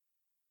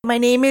My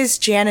name is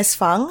Janice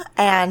Fung,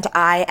 and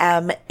I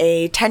am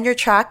a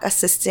tenure-track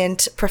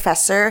assistant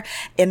professor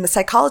in the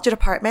psychology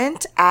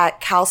department at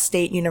Cal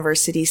State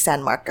University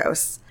San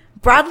Marcos.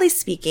 Broadly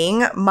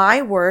speaking,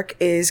 my work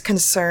is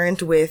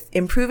concerned with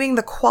improving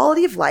the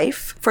quality of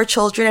life for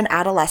children and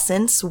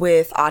adolescents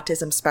with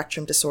autism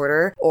spectrum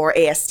disorder, or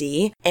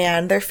ASD,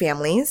 and their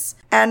families.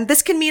 And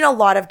this can mean a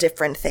lot of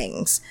different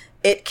things.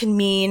 It can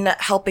mean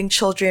helping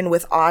children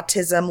with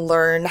autism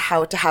learn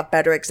how to have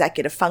better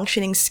executive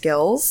functioning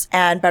skills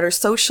and better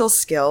social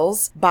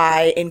skills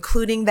by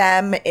including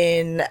them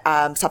in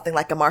something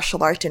like a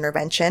martial art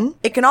intervention.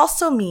 It can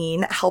also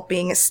mean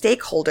helping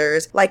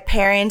stakeholders like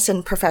parents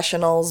and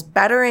professionals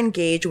better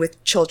engage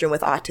with children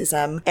with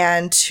autism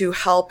and to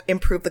help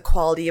improve the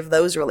quality of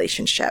those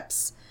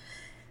relationships.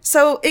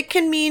 So it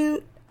can mean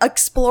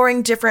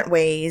exploring different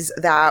ways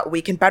that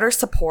we can better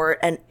support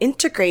and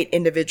integrate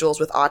individuals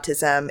with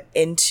autism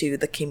into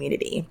the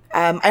community.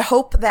 I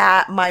hope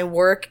that my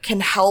work can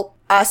help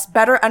us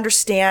better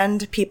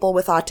understand people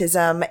with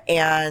autism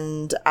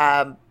and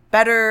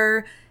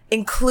better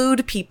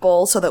include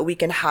people so that we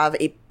can have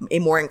a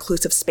more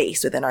inclusive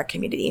space within our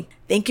community.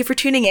 Thank you for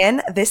tuning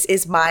in. This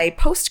is my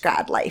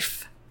post-grad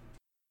life.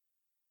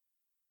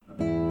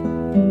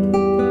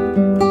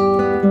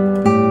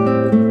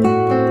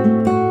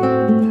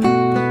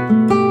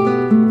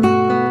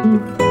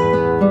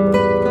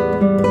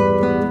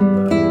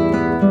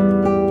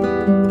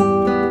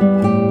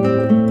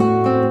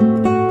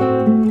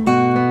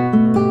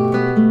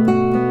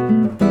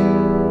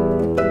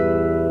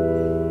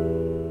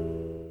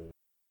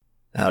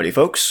 Howdy,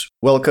 folks.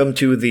 Welcome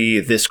to the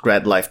This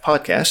Grad Life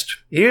podcast.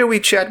 Here we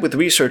chat with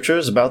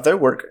researchers about their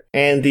work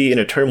and the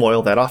inner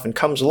turmoil that often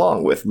comes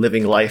along with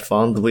living life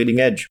on the leading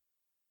edge.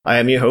 I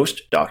am your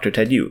host, Dr.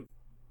 Ted Yu.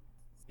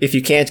 If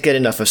you can't get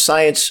enough of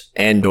science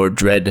and/or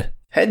dread,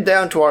 head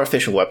down to our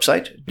official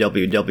website,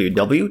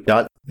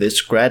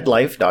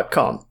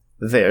 www.thisgradlife.com.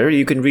 There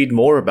you can read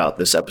more about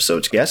this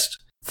episode's guest.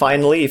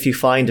 Finally, if you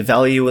find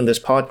value in this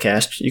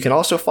podcast, you can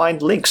also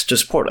find links to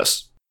support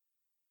us.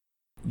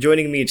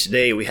 Joining me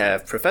today, we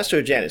have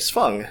Professor Janice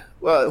Fung,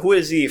 who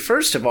is the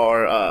first of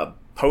our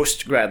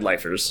post-grad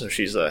lifers. So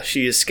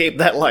she escaped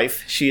that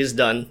life, she is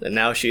done, and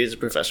now she is a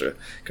professor.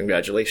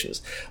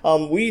 Congratulations.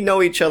 We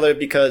know each other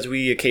because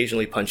we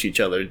occasionally punch each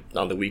other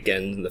on the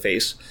weekend in the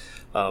face.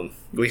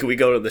 We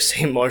go to the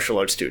same martial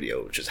arts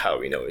studio, which is how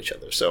we know each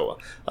other. So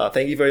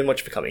thank you very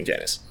much for coming,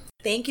 Janice.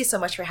 Thank you so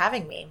much for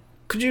having me.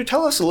 Could you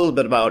tell us a little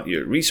bit about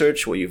your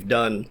research, what you've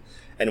done,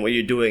 and what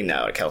you're doing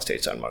now at Cal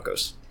State San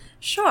Marcos?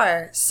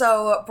 Sure.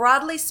 So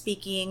broadly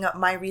speaking,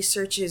 my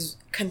research is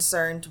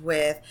concerned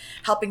with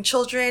helping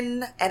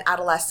children and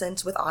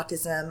adolescents with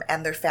autism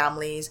and their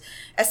families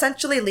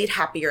essentially lead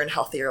happier and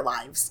healthier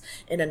lives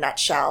in a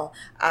nutshell.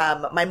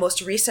 My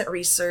most recent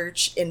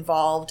research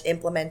involved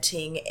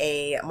implementing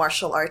a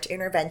martial art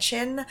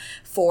intervention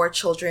for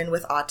children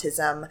with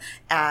autism,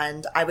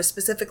 and I was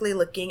specifically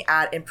looking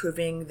at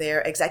improving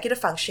their executive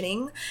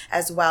functioning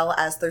as well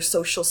as their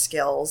social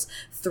skills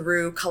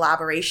through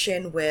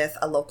collaboration with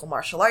a local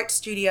martial arts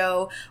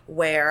studio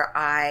where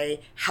I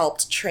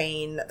helped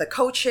train the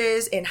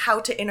coaches in how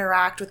to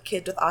interact with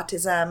kids with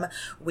autism.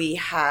 We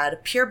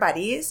had peer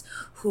buddies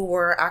who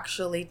were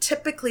actually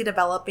typically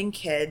developing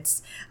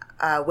kids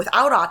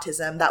without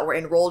autism that were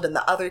enrolled in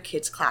the other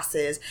kids'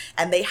 classes,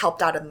 and they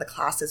helped out in the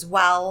class as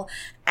well.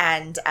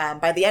 And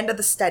by the end of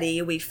the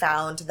study, we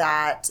found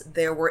that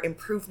there were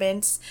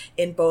improvements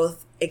in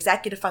both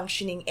executive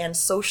functioning and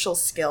social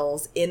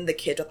skills in the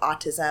kids with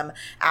autism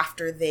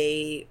after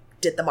they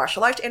did the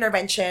martial arts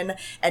intervention,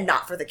 and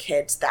not for the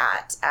kids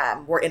that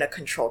were in a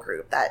control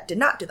group that did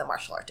not do the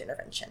martial art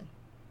intervention.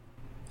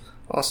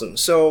 Awesome.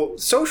 So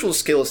social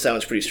skills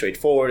sounds pretty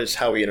straightforward. It's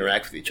how we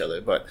interact with each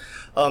other. But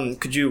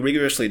could you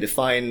rigorously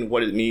define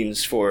what it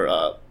means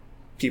for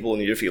people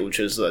in your field, which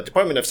is the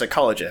Department of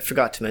Psychology? I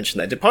forgot to mention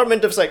that.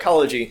 Department of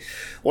Psychology,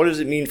 what does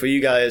it mean for you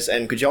guys?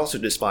 And could you also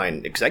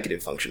define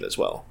executive function as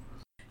well?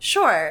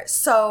 Sure.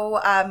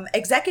 So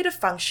executive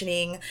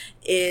functioning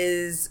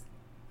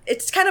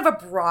it's kind of a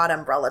broad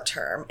umbrella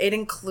term. It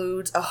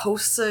includes a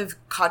host of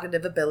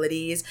cognitive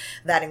abilities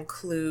that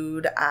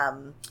include,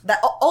 that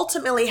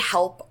ultimately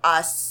help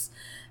us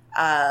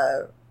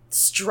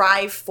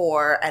strive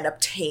for and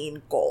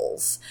obtain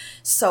goals.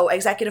 So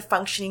executive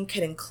functioning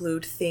can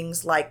include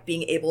things like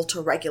being able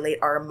to regulate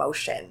our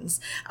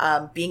emotions,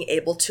 being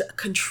able to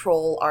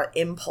control our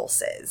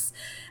impulses.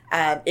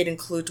 It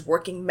includes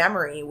working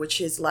memory,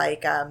 which is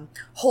like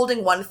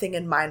holding one thing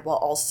in mind while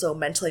also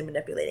mentally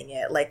manipulating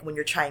it. Like when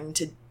you're trying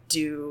to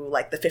do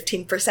like the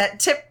 15%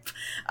 tip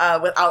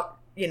without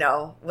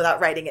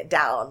writing it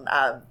down,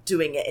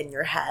 doing it in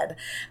your head.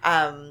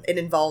 It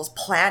involves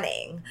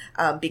planning,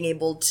 being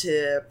able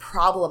to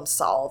problem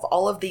solve.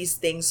 All of these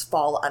things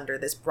fall under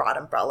this broad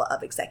umbrella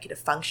of executive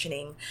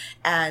functioning.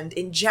 And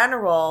in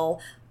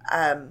general,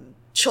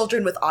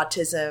 children with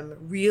autism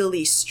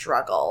really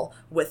struggle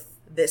with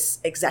this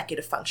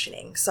executive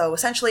functioning. So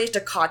essentially, it's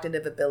a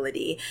cognitive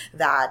ability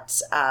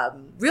that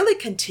really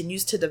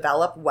continues to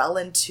develop well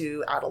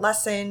into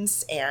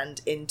adolescence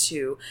and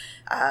into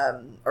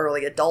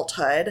early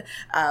adulthood.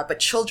 But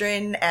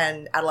children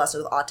and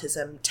adolescents with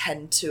autism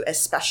tend to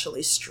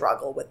especially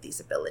struggle with these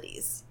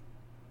abilities.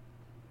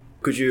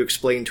 Could you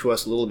explain to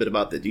us a little bit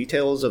about the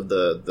details of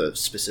the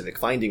specific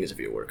findings of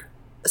your work?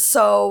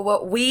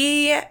 So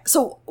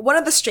one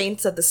of the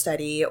strengths of the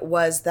study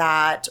was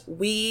that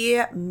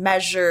we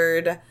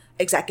measured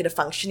executive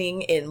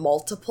functioning in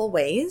multiple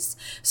ways.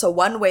 So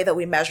one way that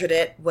we measured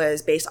it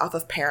was based off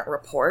of parent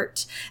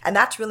report. And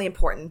that's really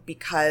important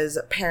because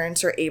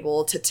parents are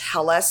able to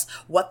tell us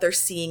what they're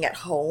seeing at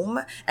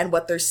home and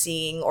what they're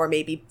seeing or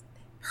maybe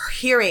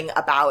hearing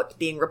about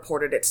being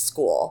reported at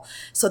school.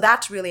 So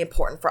that's really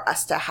important for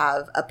us to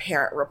have a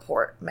parent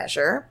report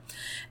measure.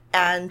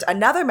 And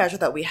another measure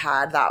that we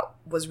had that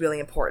was really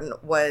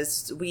important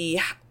was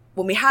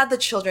when we had the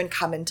children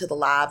come into the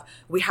lab,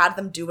 we had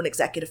them do an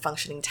executive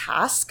functioning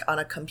task on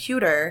a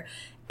computer.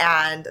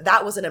 And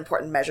that was an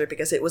important measure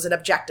because it was an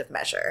objective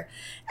measure.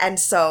 And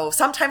so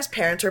sometimes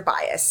parents are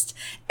biased.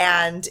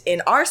 And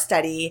in our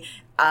study,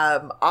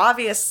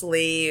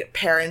 obviously,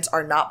 parents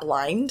are not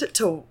blind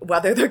to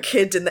whether their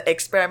kid's in the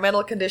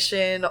experimental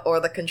condition or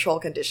the control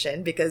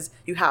condition because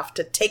you have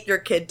to take your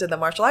kid to the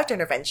martial arts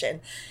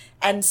intervention.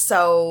 And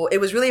so it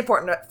was really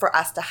important for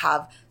us to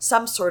have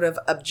some sort of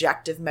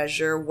objective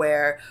measure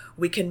where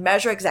we can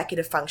measure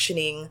executive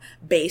functioning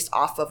based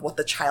off of what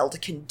the child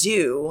can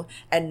do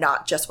and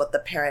not just what the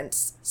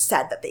parents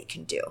said that they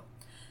can do.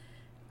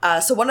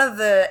 So one of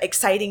the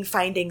exciting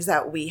findings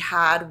that we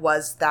had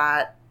was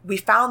that we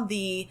found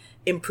the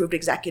improved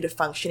executive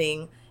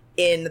functioning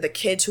in the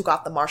kids who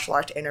got the martial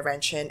arts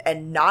intervention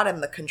and not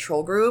in the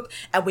control group.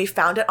 And we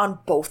found it on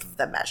both of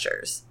the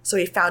measures. So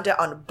we found it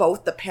on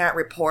both the parent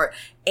report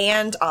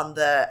and on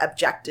the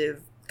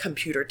objective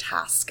computer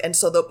task. And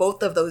so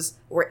both of those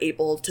were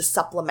able to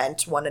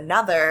supplement one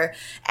another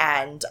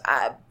and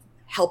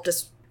helped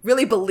us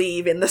really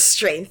believe in the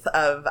strength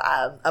of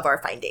our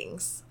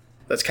findings.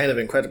 That's kind of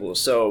incredible.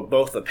 So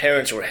both the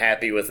parents were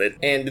happy with it,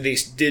 and they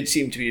did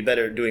seem to be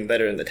doing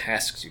better in the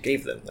tasks you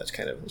gave them. That's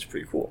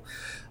pretty cool.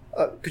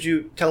 Could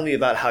you tell me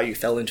about how you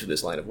fell into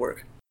this line of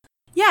work?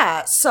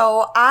 Yeah,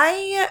 so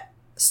I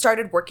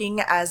started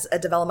working as a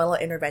developmental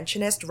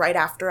interventionist right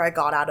after I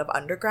got out of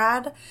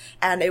undergrad.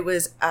 And it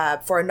was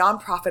for a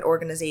nonprofit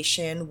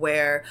organization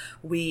where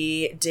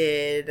we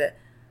did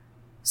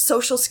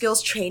social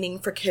skills training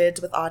for kids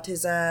with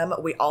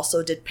autism. We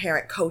also did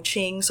parent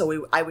coaching.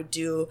 So I would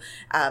do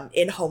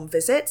in-home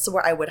visits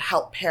where I would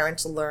help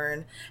parents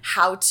learn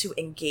how to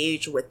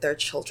engage with their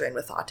children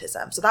with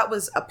autism. So that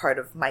was a part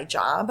of my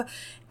job.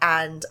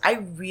 And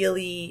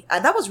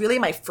that was really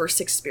my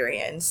first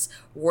experience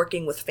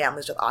working with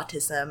families with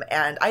autism.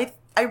 And I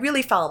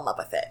really fell in love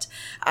with it.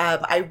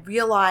 I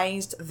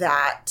realized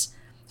that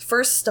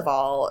first of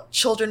all,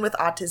 children with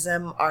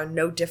autism are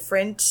no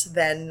different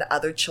than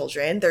other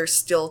children. They're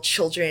still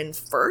children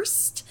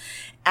first.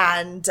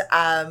 And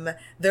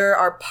there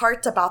are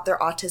parts about their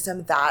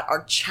autism that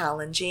are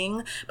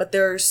challenging, but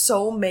there are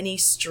so many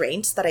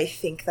strengths that I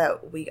think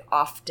that we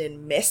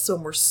often miss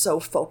when we're so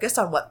focused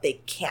on what they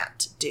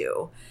can't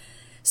do.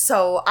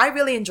 So I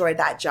really enjoyed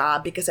that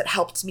job because it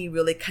helped me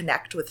really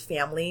connect with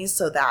families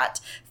so that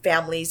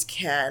families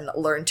can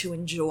learn to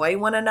enjoy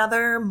one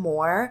another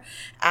more.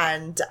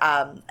 And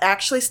I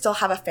actually still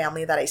have a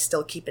family that I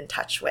still keep in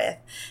touch with.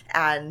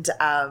 And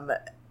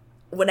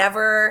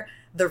whenever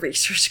the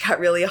research got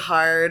really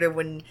hard, or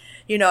when,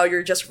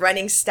 you're just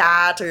running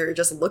stats or you're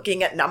just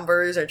looking at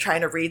numbers or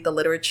trying to read the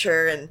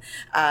literature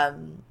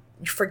and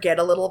you forget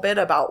a little bit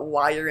about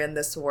why you're in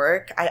this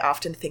work, I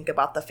often think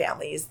about the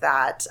families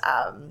that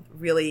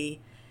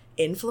really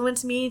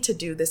influenced me to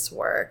do this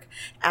work.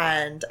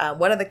 And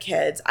one of the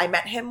kids, I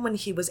met him when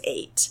he was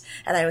 8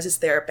 and I was his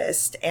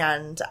therapist,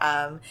 and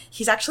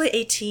he's actually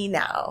 18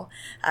 now.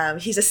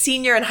 He's a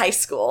senior in high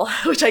school,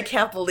 which I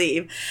can't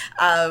believe.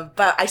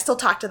 But I still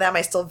talk to them.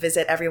 I still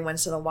visit every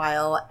once in a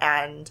while.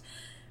 And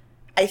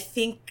I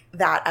think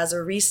that as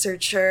a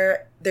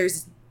researcher,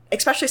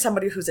 especially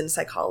somebody who's in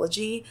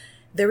psychology,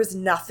 there is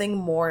nothing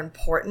more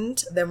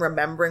important than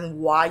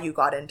remembering why you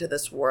got into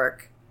this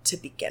work to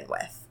begin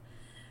with.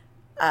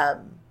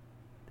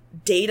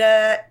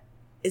 Data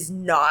is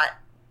not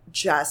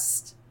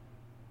just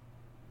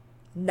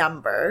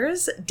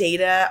numbers.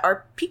 Data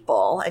are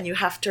people, and you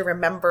have to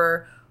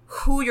remember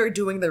who you're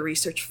doing the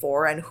research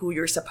for and who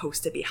you're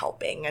supposed to be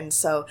helping. And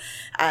so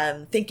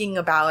thinking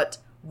about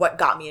what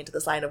got me into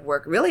this line of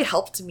work really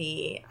helped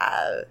me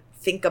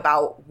think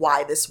about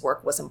why this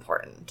work was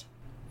important.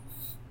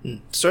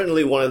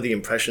 Certainly one of the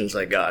impressions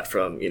I got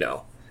from,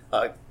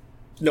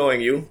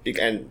 knowing you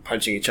and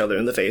punching each other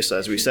in the face,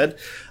 as we said,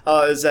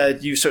 is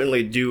that you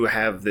certainly do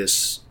have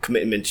this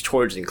commitment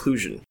towards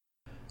inclusion.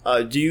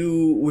 Would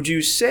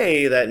you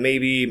say that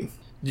maybe,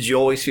 did you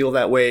always feel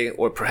that way,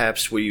 or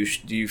perhaps do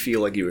you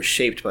feel like you were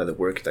shaped by the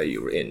work that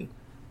you were in?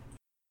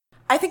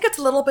 I think it's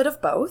a little bit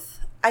of both.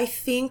 I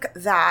think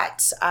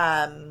that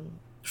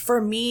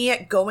For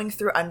me, going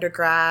through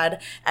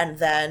undergrad, and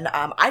then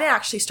I didn't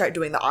actually start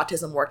doing the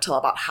autism work till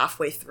about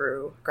halfway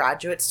through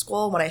graduate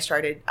school when I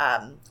started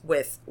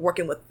with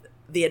working with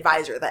the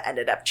advisor that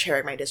ended up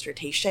chairing my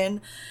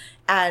dissertation.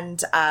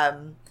 And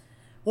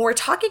when we're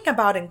talking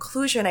about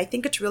inclusion, I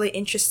think it's really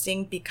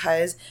interesting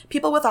because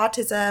people with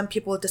autism,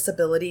 people with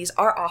disabilities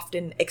are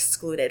often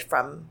excluded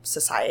from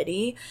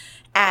society.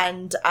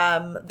 And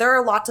there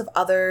are lots of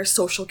other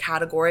social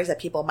categories that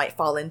people might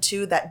fall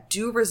into that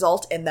do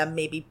result in them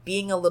maybe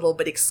being a little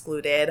bit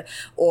excluded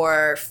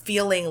or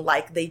feeling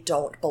like they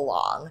don't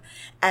belong.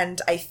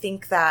 And I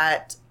think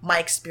that my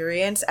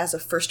experience as a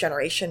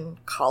first-generation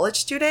college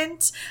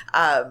student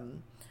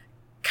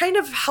kind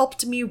of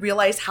helped me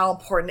realize how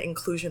important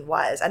inclusion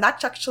was. And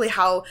that's actually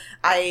how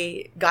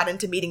I got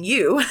into meeting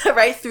you,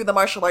 right, through the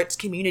martial arts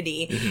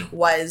community.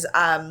 Was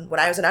when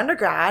I was an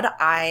undergrad,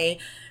 I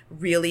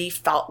really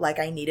felt like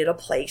I needed a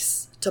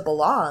place to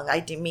belong.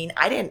 I didn't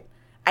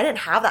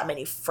have that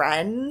many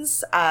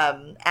friends.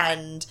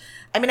 And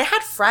I mean, I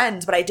had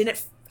friends, but I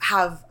didn't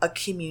have a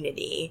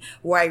community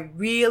where I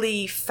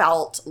really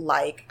felt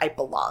like I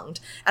belonged.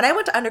 And I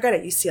went to undergrad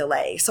at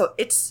UCLA, so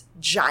it's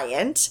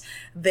giant.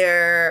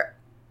 There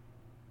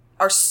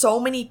are so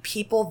many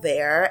people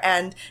there,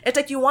 and it's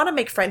like you want to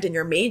make friends in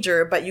your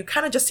major, but you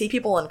kind of just see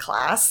people in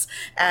class,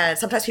 and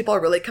sometimes people are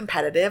really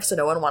competitive, so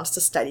no one wants to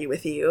study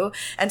with you.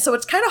 And so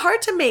it's kind of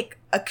hard to make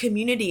a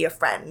community of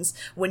friends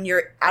when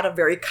you're at a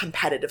very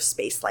competitive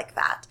space like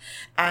that.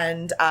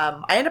 And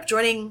I ended up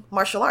joining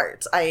martial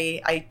arts.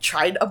 I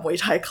tried a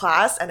Muay Thai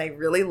class and I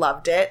really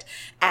loved it.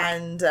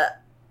 And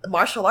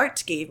martial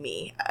arts gave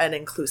me an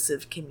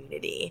inclusive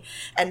community.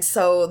 And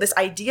so this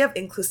idea of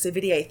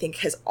inclusivity, I think,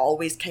 has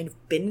always kind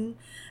of been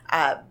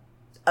a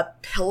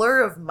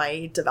pillar of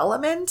my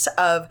development,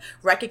 of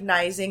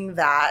recognizing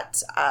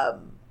that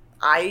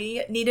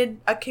I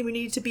needed a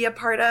community to be a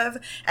part of.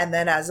 And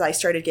then as I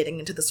started getting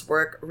into this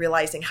work,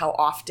 realizing how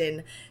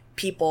often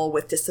people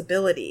with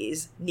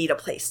disabilities need a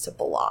place to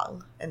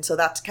belong. And so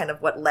that's kind of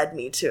what led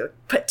me to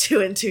put two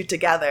and two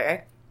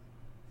together.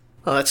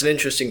 Oh, that's an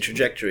interesting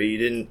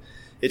trajectory.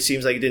 It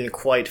seems like you didn't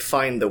quite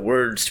find the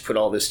words to put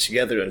all this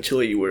together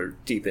until you were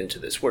deep into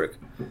this work.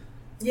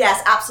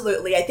 Yes,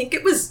 absolutely. I think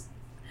it was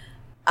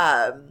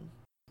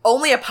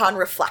only upon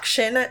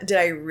reflection did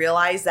I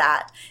realize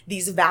that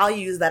these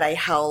values that I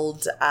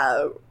held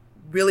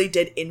really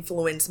did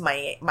influence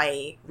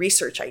my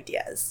research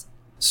ideas.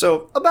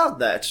 So about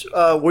that,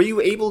 were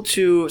you able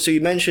to, so you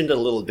mentioned a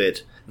little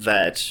bit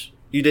that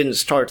you didn't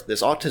start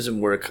this autism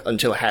work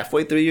until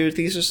halfway through your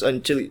thesis,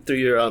 through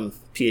your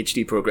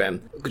PhD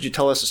program. Could you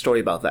tell us a story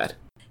about that?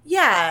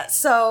 Yeah,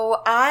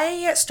 so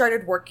I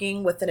started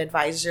working with an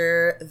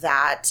advisor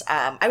that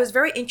I was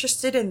very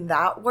interested in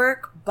that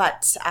work,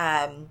 but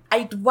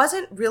I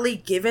wasn't really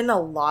given a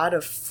lot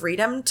of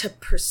freedom to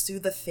pursue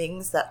the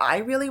things that I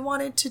really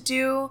wanted to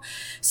do.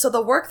 So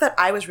the work that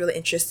I was really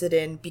interested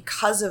in,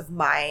 because of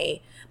my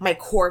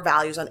core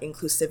values on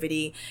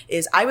inclusivity,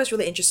 is I was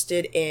really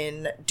interested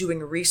in doing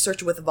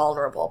research with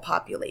vulnerable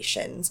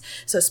populations.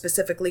 So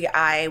specifically,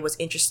 I was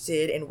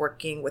interested in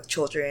working with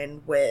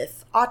children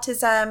with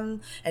autism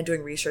and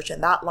doing research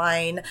in that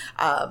line.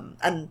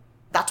 And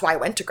that's why I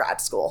went to grad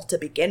school to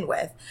begin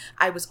with.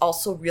 I was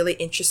also really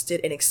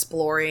interested in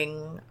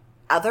exploring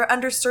other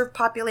underserved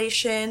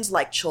populations,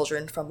 like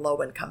children from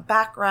low-income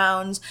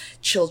backgrounds,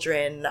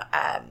 children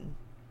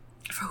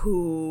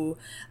who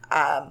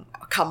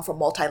come from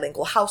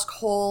multilingual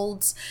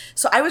households.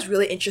 So I was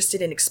really interested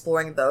in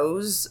exploring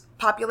those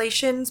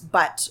populations,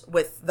 but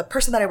with the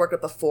person that I worked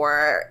with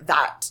before,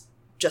 that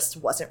just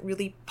wasn't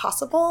really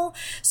possible.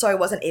 So I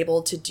wasn't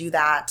able to do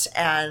that.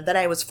 And then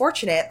I was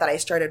fortunate that I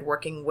started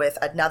working with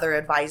another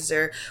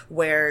advisor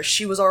where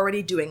she was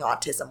already doing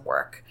autism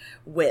work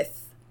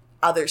with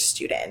other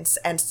students.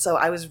 And so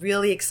I was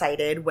really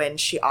excited when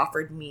she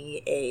offered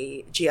me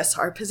a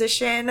GSR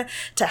position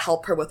to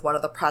help her with one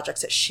of the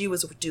projects that she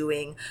was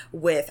doing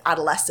with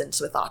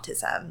adolescents with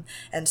autism.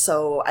 And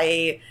so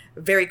I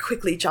very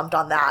quickly jumped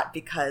on that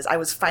because I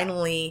was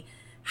finally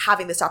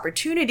having this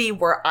opportunity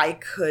where I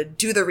could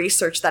do the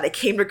research that I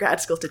came to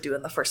grad school to do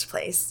in the first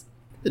place.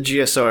 The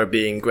GSR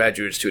being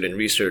graduate student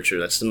researcher,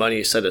 that's the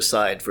money set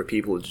aside for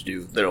people to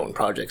do their own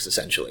projects,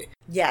 essentially.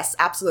 Yes,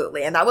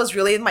 absolutely. And that was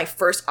really my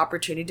first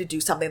opportunity to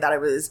do something that I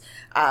was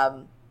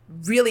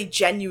really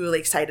genuinely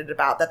excited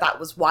about, that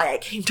was why I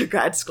came to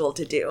grad school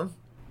to do.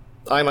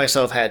 I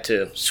myself had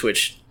to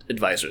switch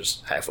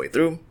advisors halfway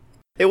through.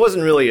 It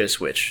wasn't really a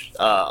switch.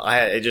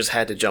 I just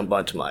had to jump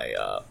onto my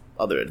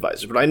other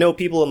advisor. But I know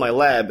people in my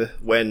lab,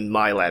 when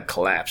my lab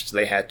collapsed,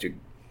 they had to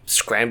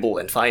scramble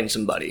and find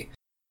somebody.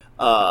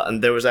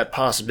 And there was that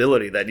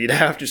possibility that you'd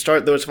have to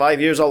start those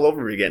 5 years all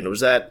over again.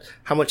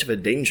 How much of a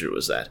danger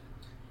was that?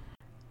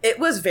 It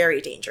was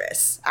very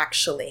dangerous,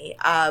 actually.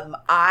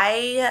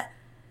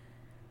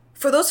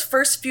 For those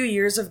first few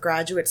years of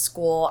graduate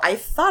school, I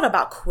thought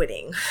about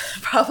quitting.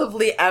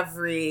 Probably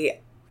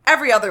every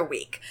other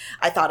week,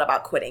 I thought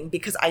about quitting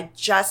because I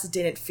just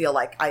didn't feel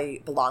like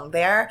I belonged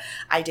there.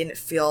 I didn't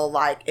feel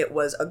like it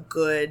was a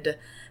good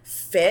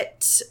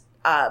fit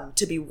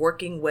to be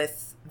working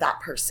with that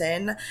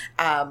person.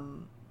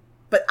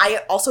 But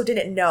I also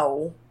didn't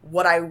know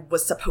what I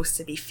was supposed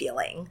to be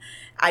feeling.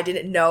 I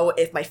didn't know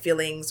if my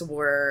feelings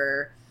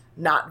were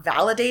not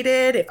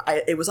validated.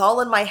 It was all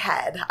in my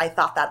head. I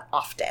thought that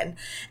often.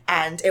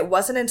 And it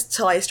wasn't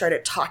until I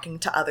started talking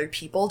to other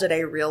people did I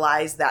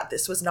realize that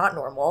this was not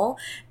normal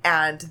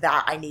and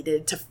that I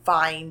needed to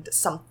find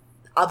some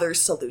other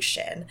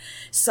solution.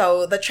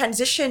 So the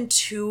transition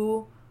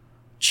to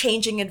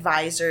changing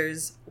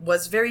advisors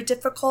was very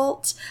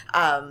difficult.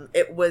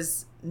 It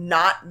was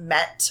not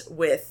met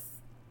with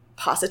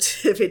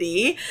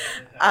positivity,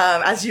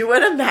 as you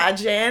would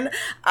imagine.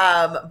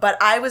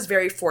 But I was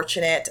very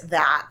fortunate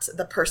that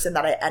the person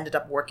that I ended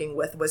up working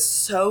with was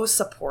so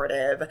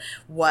supportive,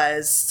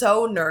 was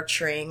so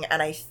nurturing.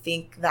 And I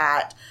think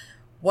that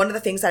one of the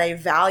things that I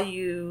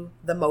value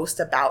the most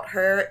about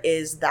her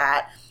is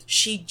that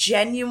she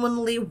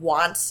genuinely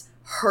wants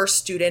her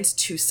students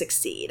to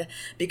succeed,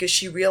 because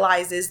she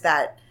realizes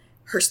that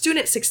her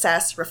student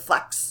success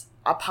reflects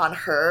upon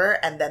her,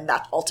 and then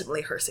that's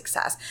ultimately her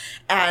success.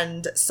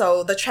 And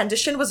so the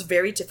transition was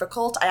very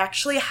difficult. I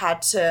actually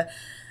had to,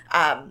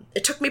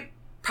 it took me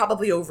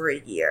probably over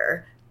a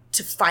year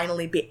to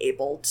finally be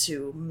able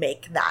to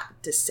make that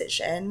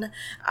decision.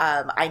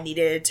 I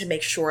needed to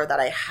make sure that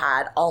I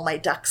had all my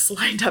ducks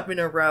lined up in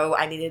a row.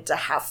 I needed to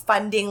have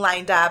funding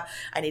lined up.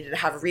 I needed to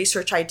have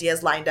research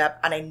ideas lined up.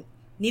 And I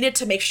needed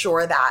to make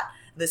sure that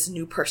this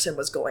new person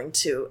was going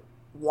to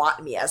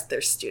want me as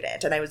their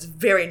student. And I was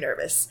very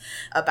nervous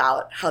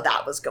about how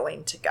that was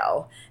going to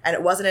go. And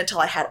it wasn't until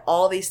I had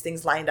all these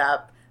things lined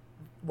up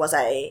was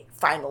I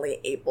finally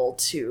able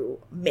to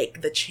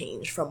make the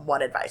change from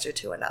one advisor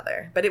to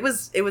another. But it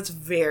was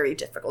very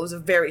difficult. It was a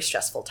very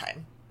stressful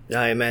time.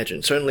 Yeah, I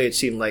imagine. Certainly it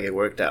seemed like it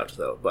worked out,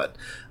 though. But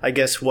I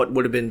guess what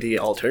would have been the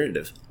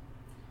alternative?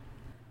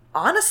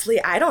 Honestly,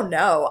 I don't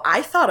know.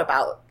 I thought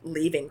about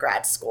leaving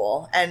grad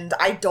school, and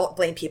I don't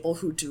blame people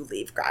who do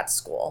leave grad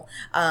school.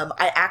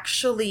 I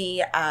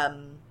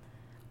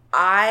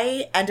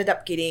ended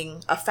up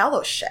getting a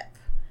fellowship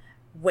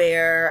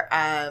where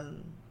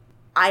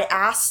I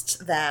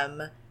asked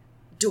them,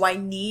 do I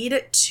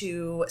need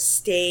to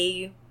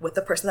stay with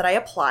the person that I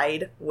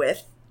applied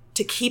with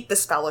to keep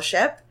this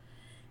fellowship?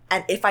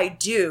 And if I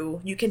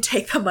do, you can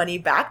take the money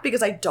back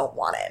because I don't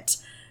want it.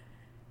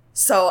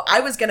 So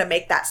I was going to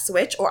make that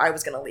switch, or I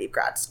was going to leave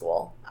grad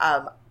school.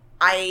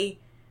 I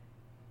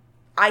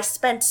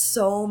spent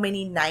so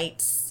many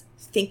nights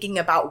thinking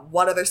about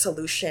what other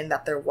solution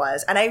that there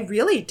was. And I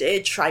really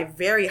did try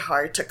very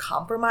hard to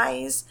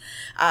compromise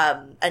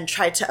and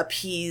try to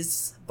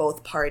appease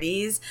both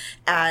parties.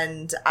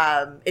 And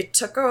it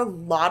took a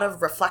lot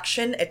of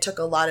reflection. It took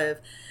a lot of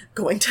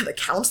going to the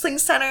counseling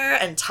center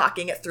and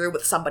talking it through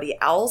with somebody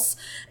else.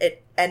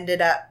 It ended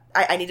up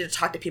I needed to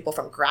talk to people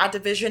from grad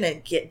division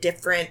and get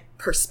different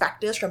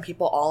perspectives from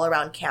people all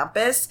around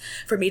campus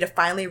for me to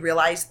finally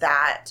realize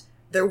that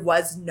there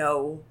was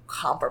no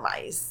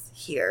compromise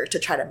here to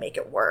try to make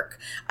it work.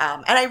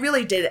 And I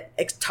really did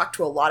talk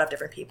to a lot of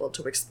different people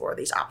to explore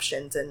these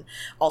options. And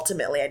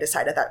ultimately, I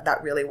decided that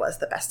that really was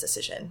the best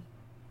decision.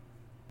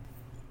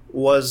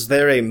 Was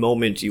there a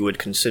moment you would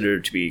consider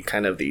to be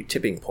kind of the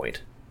tipping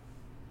point?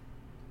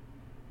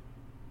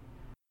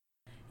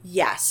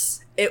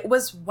 Yes. It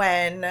was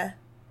when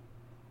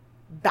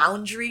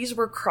boundaries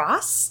were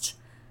crossed,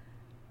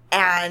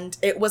 and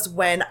it was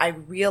when I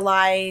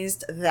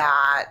realized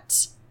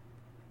that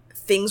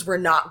things were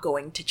not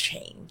going to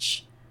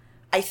change.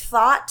 I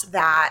thought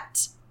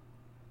that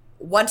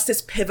once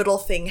this pivotal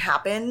thing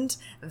happened,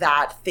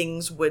 that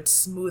things would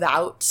smooth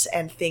out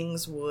and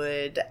things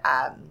would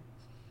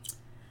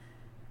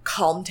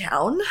calm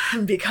down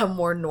and become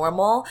more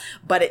normal,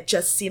 but it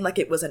just seemed like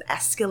it was an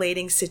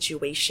escalating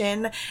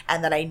situation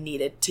and that I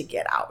needed to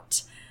get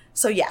out.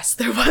 So yes,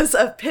 there was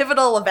a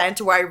pivotal event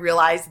where I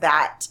realized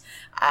that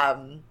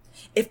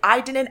if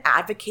I didn't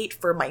advocate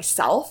for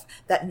myself,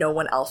 that no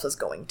one else was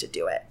going to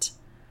do it.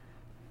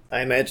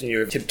 I imagine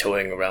you're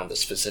tiptoeing around the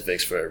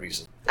specifics for a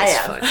reason.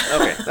 That's I am.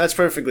 Fine. Okay, that's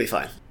perfectly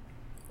fine.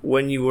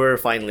 When you were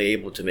finally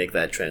able to make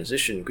that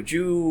transition, could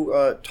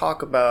you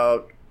talk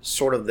about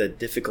sort of the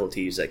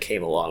difficulties that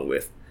came along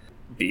with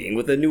being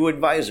with a new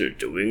advisor,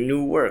 doing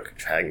new work,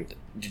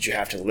 did you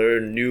have to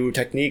learn new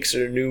techniques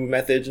or new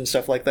methods and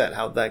stuff like that?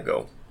 How'd that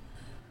go?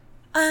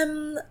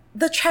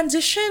 The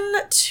transition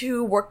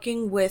to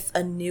working with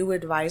a new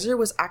advisor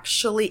was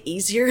actually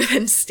easier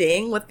than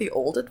staying with the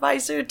old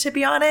advisor, to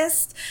be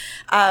honest.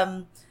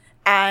 And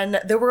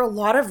there were a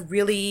lot of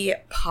really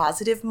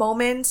positive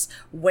moments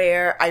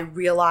where I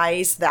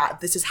realized that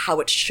this is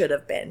how it should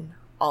have been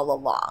all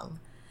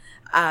along.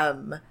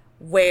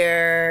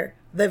 Where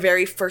the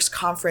very first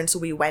conference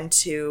we went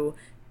to,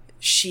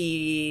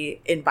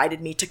 she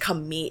invited me to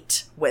come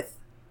meet with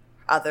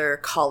other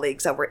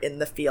colleagues that were in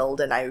the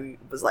field, and I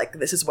was like,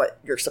 this is what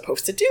you're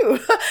supposed to do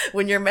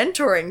when you're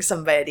mentoring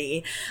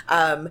somebody.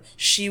 I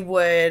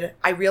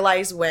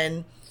realized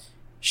when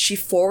she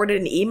forwarded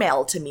an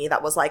email to me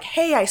that was like,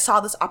 hey, I saw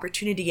this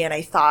opportunity and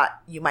I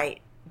thought you might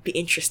be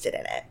interested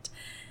in it.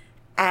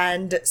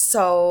 And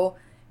so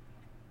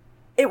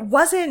it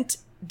wasn't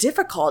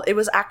difficult. It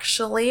was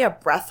actually a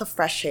breath of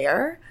fresh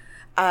air.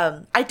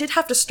 I did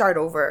have to start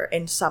over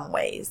in some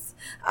ways,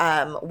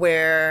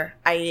 where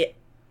I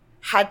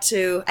had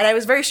to, and I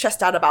was very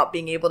stressed out about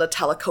being able to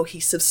tell a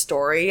cohesive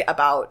story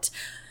about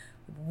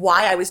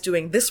why I was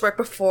doing this work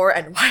before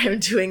and why I'm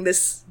doing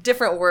this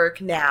different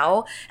work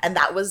now. And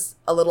that was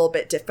a little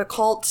bit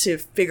difficult to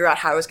figure out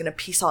how I was going to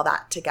piece all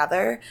that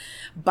together.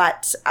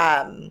 But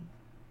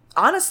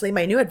honestly,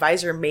 my new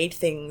advisor made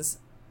things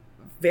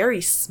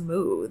very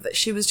smooth.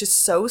 She was just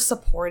so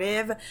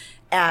supportive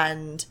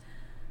and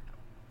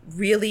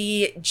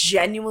really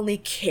genuinely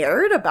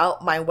cared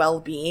about my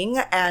well-being,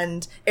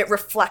 and it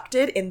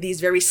reflected in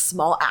these very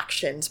small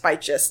actions by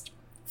just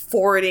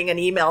forwarding an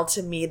email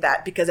to me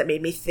that because it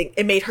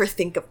made her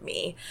think of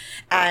me.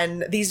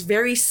 And these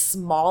very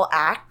small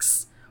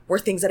acts were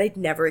things that I'd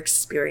never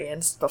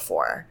experienced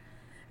before.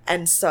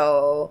 And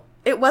so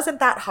it wasn't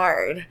that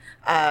hard.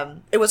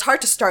 It was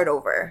hard to start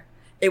over.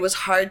 It was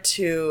hard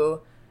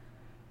to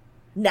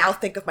now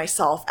think of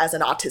myself as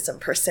an autism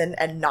person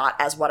and not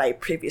as what I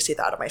previously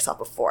thought of myself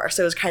before.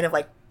 So it was kind of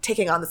like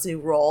taking on this new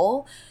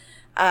role.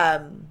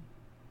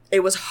 It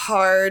was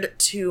hard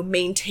to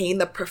maintain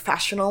the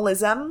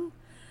professionalism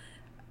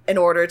in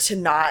order to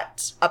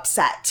not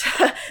upset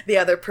the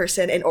other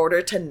person, in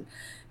order to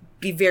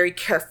be very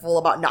careful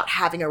about not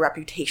having a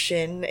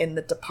reputation in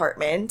the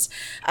department.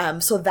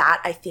 So that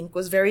I think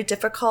was very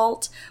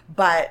difficult,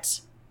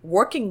 but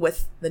working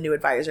with the new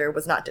advisor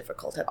was not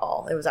difficult at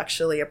all. It was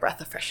actually a breath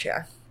of fresh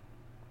air.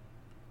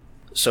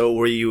 So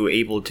were you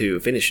able to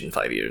finish in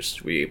 5 years?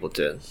 Were you able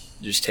to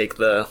just take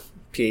the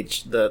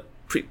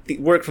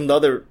work from the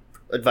other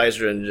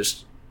advisor and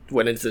just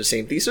went into the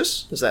same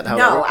thesis? Is that how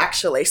that worked? No,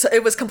 actually. So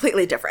it was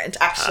completely different,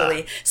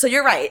 actually. So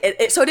you're right.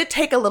 So it did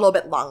take a little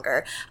bit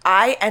longer.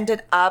 I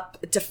ended up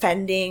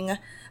defending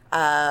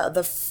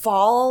the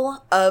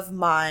fall of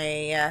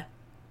my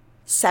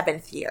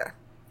 7th year.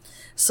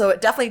 So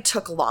it definitely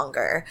took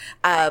longer.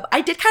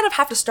 I did kind of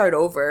have to start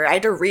over. I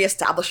had to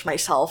reestablish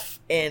myself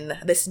in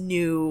this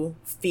new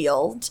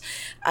field.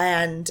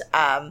 And,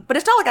 but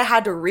it's not like I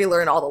had to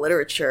relearn all the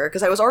literature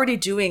because I was already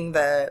doing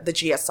the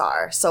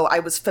GSR. So I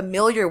was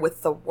familiar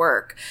with the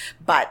work,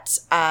 but,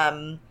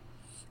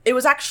 it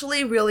was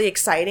actually really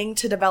exciting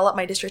to develop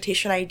my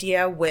dissertation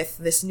idea with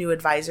this new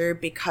advisor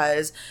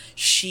because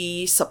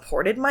she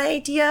supported my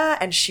idea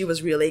and she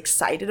was really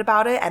excited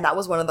about it. And that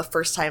was one of the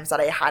first times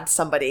that I had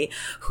somebody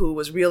who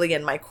was really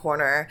in my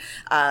corner.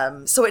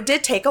 So it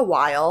did take a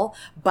while,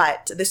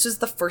 but this was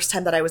the first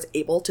time that I was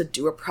able to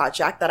do a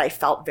project that I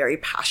felt very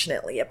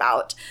passionately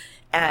about.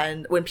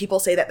 And when people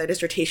say that their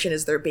dissertation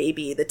is their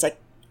baby, that's like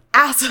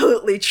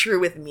absolutely true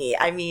with me.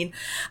 I mean,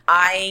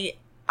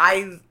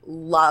 I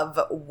love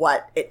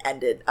what it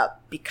ended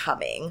up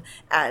becoming.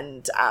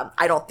 And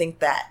I don't think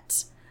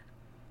that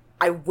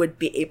I would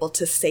be able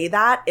to say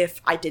that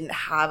if I didn't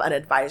have an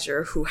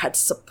advisor who had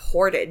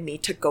supported me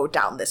to go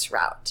down this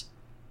route.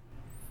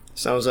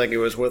 Sounds like it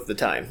was worth the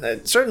time.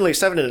 Certainly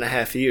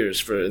 7.5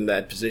 years in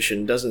that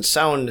position doesn't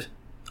sound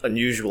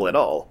unusual at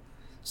all.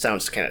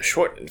 Sounds kind of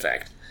short, in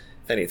fact,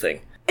 if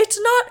anything. It's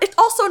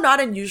also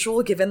not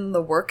unusual given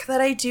the work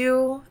that I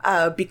do,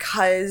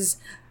 because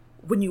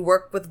when you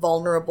work with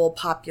vulnerable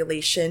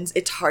populations,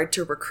 it's hard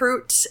to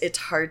recruit. It's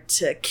hard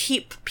to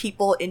keep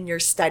people in your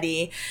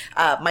study.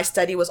 My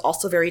study was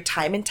also very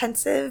time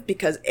intensive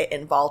because it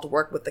involved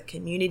work with the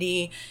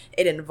community.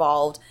 It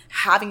involved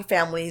having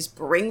families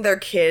bring their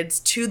kids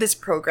to this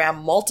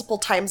program multiple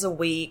times a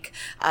week.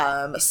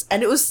 And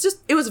it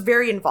was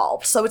very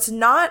involved. So it's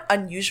not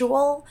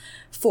unusual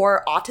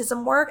for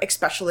autism work,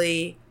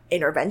 especially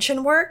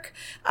intervention work.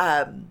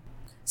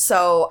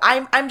 So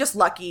I'm just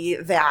lucky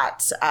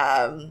that,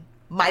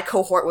 my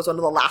cohort was one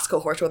of the last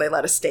cohorts where they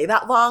let us stay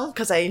that long,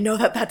 because I know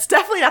that that's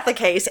definitely not the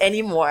case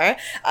anymore.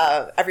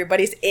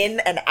 Everybody's in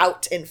and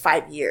out in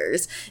 5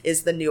 years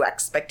is the new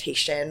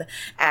expectation.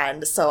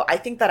 And so I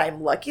think that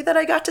I'm lucky that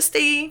I got to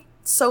stay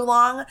so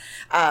long,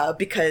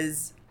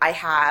 because I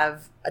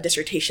have a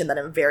dissertation that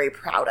I'm very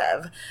proud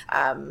of,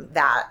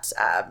 that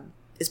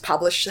has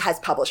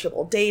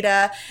publishable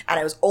data. And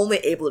I was only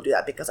able to do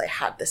that because I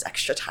had this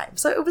extra time.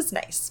 So it was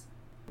nice.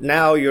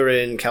 Now you're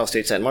in Cal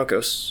State San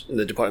Marcos in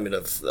the Department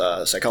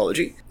of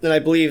Psychology, and I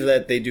believe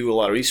that they do a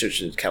lot of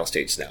research in Cal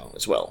States now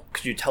as well.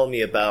 Could you tell me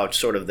about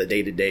sort of the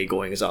day-to-day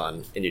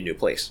goings-on in your new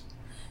place?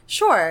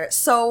 Sure.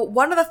 So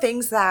one of the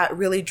things that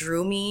really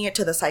drew me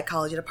to the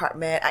psychology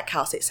department at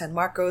Cal State San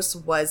Marcos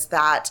was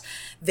that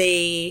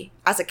they,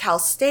 as a Cal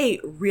State,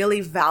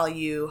 really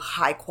value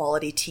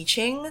high-quality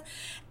teaching,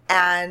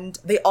 and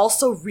they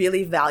also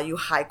really value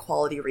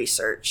high-quality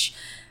research.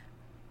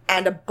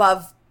 And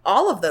above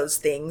all of those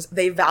things,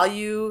 they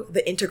value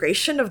the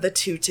integration of the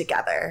two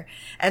together.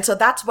 And so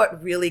that's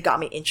what really got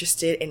me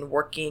interested in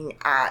working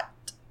at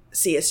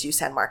CSU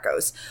San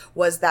Marcos,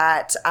 was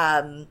that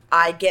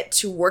I get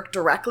to work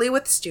directly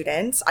with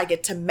students. I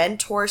get to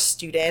mentor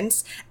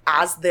students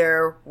as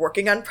they're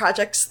working on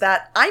projects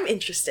that I'm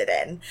interested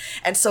in.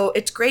 And so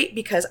it's great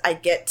because I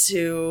get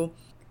to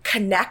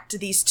connect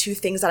these two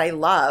things that I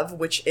love,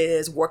 which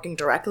is working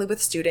directly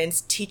with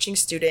students, teaching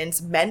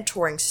students,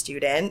 mentoring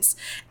students,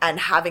 and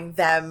having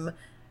them,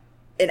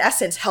 in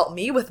essence, help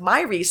me with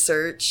my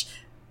research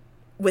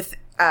with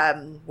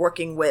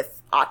working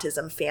with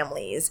autism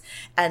families.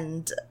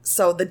 And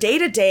so the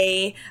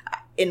day-to-day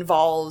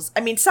involves,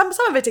 I mean, some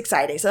of it's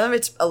exciting, some of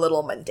it's a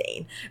little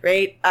mundane,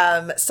 right?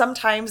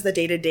 Sometimes the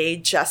day-to-day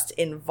just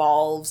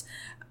involves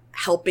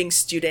helping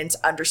students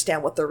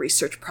understand what the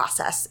research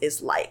process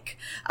is like.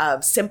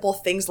 Simple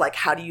things like,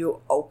 how do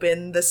you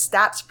open the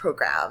stats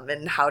program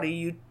and how do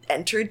you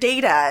enter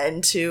data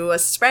into a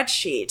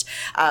spreadsheet?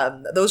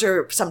 Those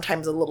are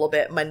sometimes a little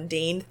bit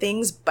mundane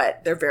things,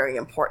 but they're very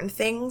important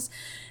things.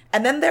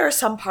 And then there are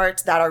some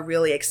parts that are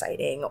really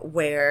exciting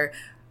where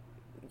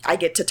I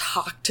get to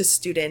talk to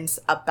students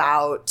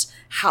about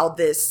how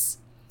this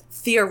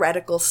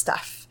theoretical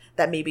stuff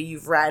that maybe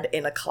you've read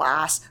in a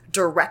class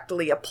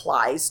directly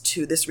applies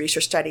to this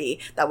research study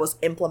that was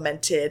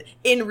implemented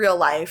in real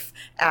life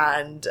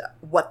and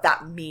what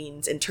that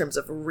means in terms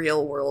of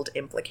real world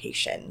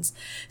implications.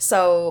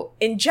 So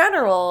in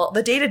general,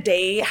 the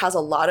day-to-day has a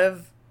lot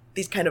of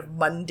these kind of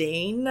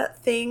mundane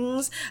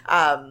things,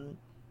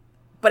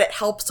 but it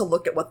helps to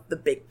look at what the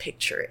big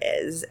picture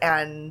is.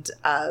 And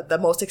the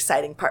most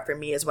exciting part for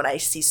me is when I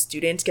see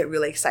students get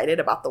really excited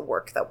about the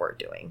work that we're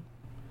doing.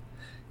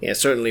 Yeah,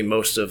 certainly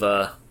most of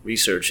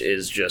research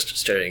is just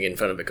staring in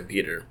front of a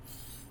computer,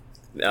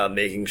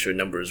 making sure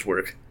numbers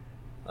work.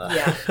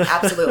 Yeah,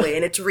 absolutely.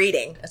 And it's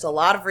reading. It's a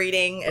lot of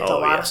reading. It's a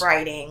lot of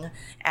writing.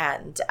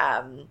 And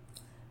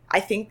I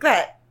think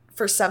that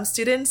for some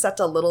students,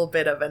 that's a little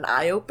bit of an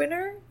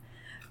eye-opener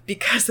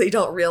because they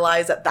don't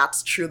realize that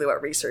that's truly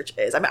what research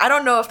is. I mean, I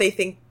don't know if they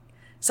think,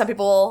 some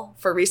people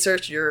for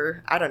research,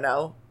 you're, I don't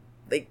know,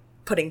 like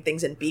putting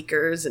things in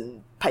beakers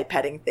and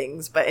pipetting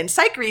things. But in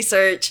psych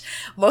research,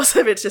 most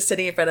of it's just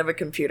sitting in front of a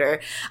computer.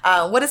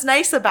 What is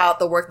nice about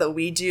the work that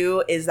we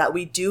do is that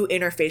we do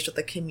interface with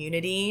the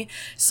community.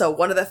 So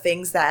one of the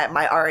things that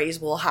my RAs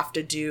will have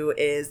to do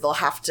is they'll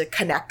have to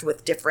connect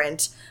with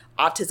different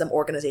autism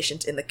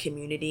organizations in the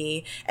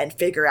community and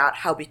figure out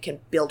how we can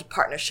build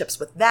partnerships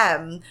with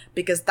them,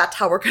 because that's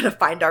how we're going to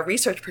find our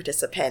research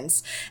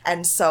participants.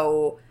 And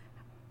so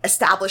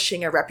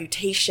establishing a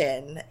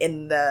reputation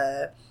in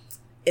the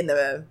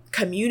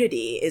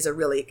community is a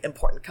really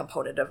important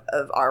component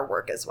of our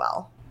work as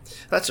well.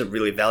 That's a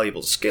really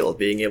valuable skill,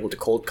 being able to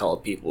cold call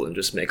people and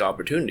just make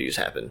opportunities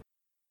happen.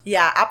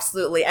 Yeah,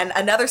 absolutely. And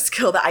another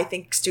skill that I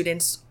think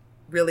students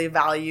really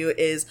value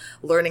is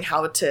learning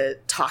how to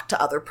talk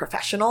to other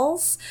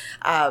professionals,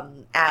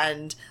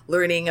 and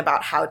learning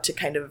about how to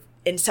kind of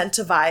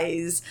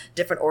incentivize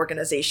different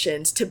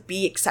organizations to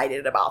be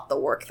excited about the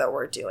work that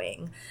we're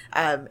doing.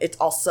 It's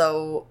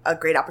also a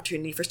great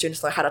opportunity for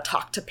students to learn how to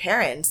talk to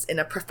parents in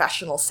a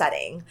professional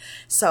setting.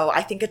 So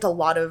I think it's a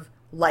lot of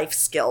life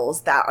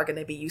skills that are going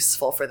to be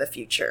useful for the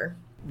future.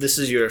 This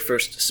is your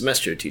first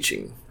semester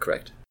teaching,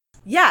 correct?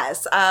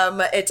 Yes.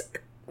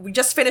 We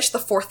just finished the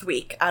 4th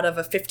week out of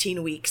a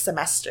 15-week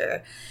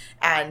semester.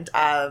 And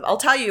I'll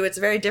tell you, it's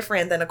very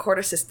different than a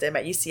quarter system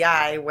at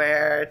UCI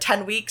where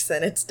 10 weeks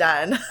and it's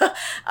done.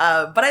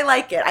 But I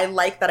like it. I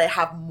like that I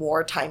have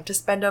more time to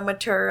spend on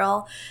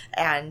material.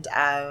 And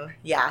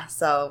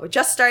so we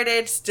just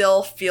started,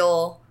 still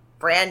feel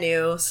brand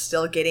new,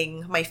 still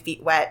getting my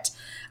feet wet.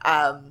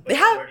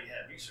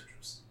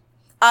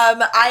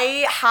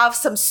 I have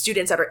some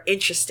students that are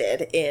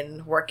interested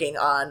in working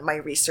on my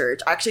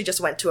research. I actually just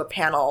went to a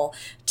panel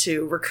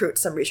to recruit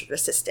some research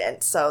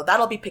assistants, so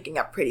that'll be picking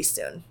up pretty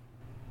soon.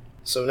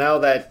 So now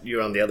that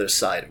you're on the other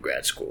side of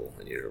grad school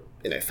and you're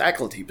in a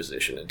faculty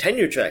position, a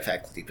tenure-track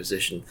faculty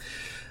position,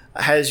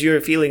 has your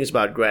feelings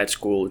about grad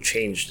school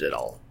changed at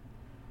all?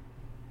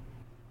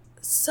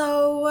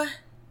 So,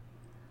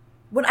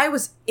 when I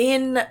was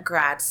in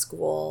grad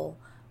school,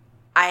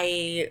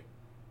 I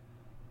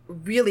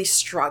really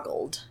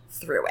struggled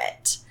through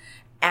it.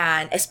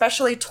 And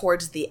especially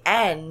towards the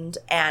end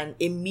and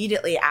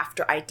immediately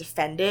after I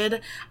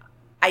defended,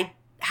 I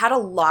had a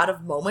lot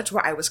of moments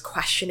where I was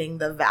questioning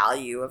the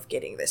value of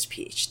getting this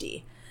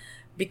PhD,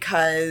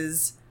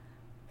 because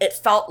it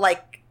felt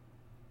like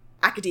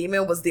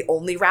academia was the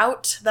only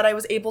route that I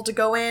was able to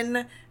go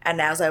in. And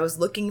as I was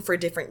looking for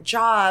different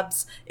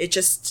jobs,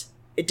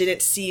 it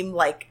didn't seem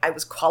like I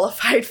was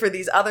qualified for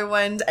these other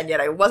ones, and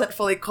yet I wasn't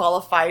fully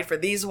qualified for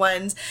these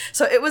ones.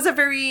 So it was a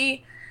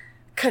very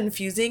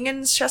confusing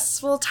and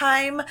stressful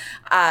time.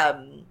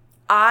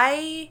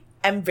 I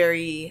am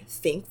very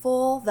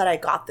thankful that I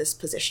got this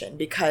position,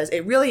 because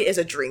it really is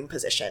a dream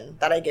position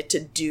that I get to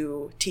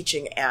do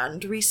teaching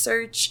and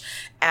research,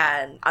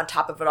 and on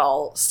top of it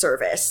all,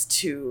 service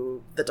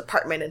to the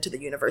department and to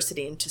the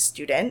university and to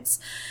students.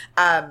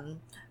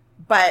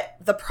 But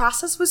the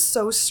process was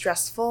so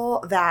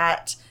stressful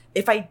that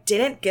if I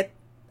didn't get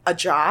a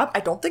job,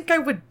 I don't think I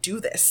would do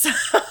this.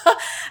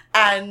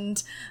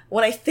 And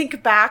when I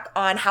think back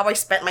on how I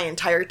spent my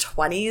entire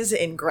 20s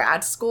in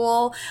grad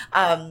school,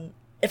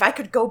 if I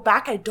could go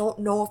back, I don't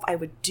know if I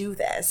would do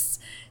this,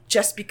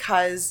 just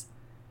because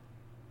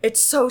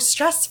it's so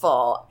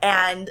stressful.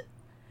 And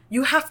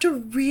you have to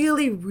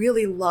really,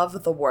 really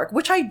love the work,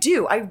 which I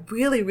do. I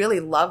really, really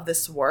love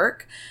this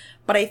work.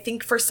 But I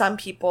think for some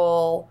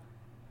people,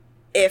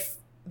 if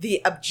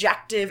the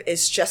objective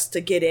is just to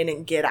get in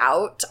and get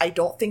out, I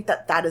don't think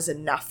that that is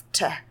enough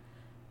to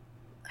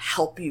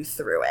help you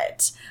through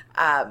it.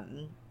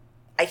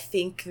 I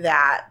think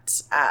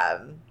that,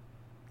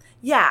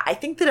 I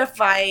think that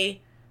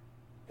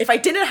if I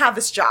didn't have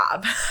this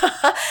job,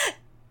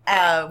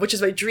 which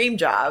is my dream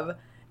job,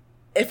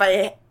 if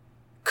I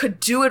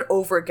could do it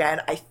over again,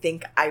 I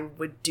think I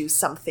would do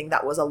something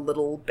that was a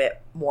little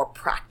bit more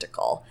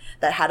practical,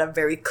 that had a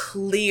very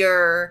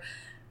clear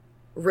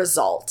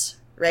result,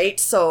 right?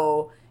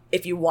 So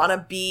if you want to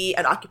be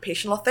an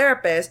occupational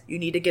therapist, you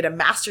need to get a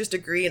master's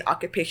degree in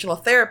occupational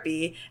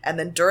therapy. And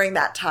then during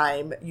that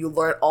time, you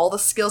learn all the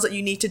skills that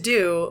you need to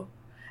do.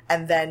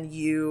 And then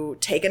you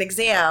take an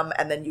exam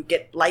and then you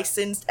get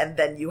licensed and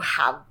then you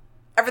have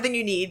everything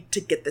you need to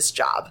get this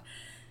job.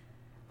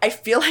 I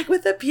feel like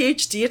with a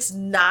PhD, it's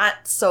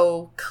not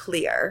so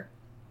clear.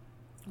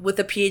 With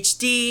a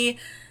PhD,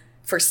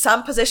 for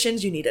some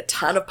positions, you need a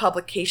ton of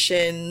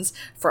publications.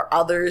 For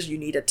others, you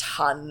need a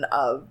ton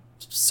of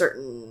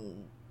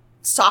certain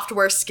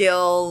software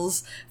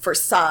skills. For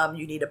some,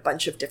 you need a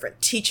bunch of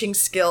different teaching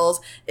skills.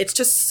 It's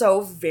just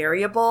so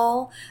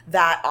variable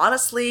that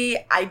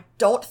honestly, I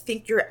don't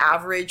think your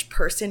average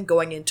person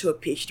going into a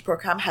PhD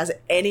program has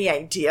any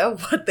idea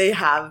what they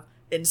have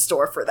in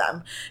store for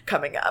them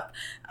coming up.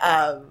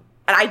 And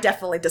I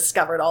definitely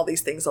discovered all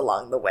these things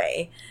along the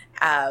way.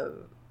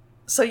 I'm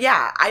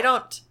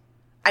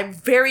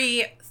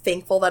very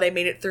thankful that I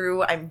made it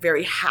through. I'm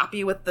very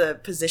happy with the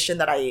position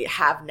that I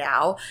have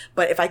now.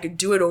 But if I could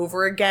do it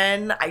over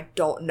again, I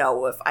don't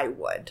know if I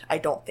would. I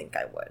don't think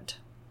I would.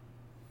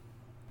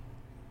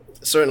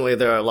 Certainly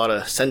there are a lot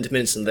of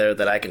sentiments in there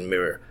that I can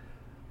mirror.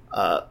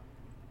 I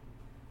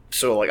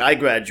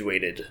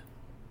graduated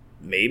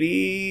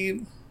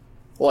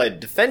I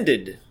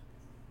defended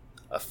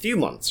a few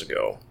months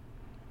ago.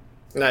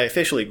 And I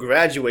officially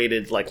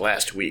graduated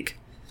last week.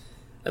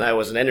 And I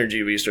was an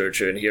energy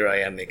researcher, and here I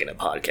am making a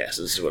podcast.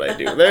 This is what I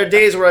do. There are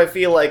days where I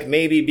feel like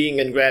maybe being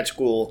in grad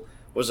school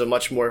was a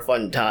much more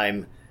fun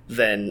time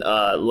than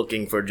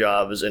looking for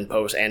jobs and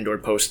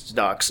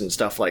postdocs and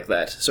stuff like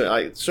that. So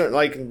I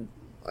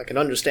can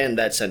understand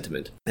that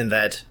sentiment. And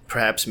that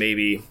perhaps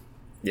maybe,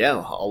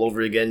 all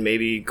over again,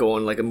 maybe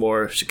going a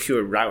more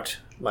secure route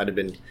might have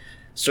been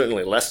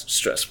certainly less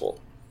stressful.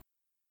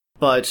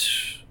 But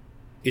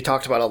you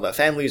talked about all the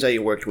families that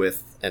you worked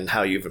with and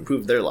how you've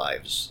improved their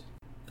lives.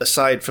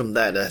 Aside from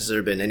that, has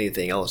there been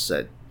anything else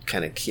that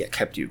kind of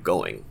kept you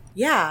going?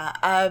 Yeah,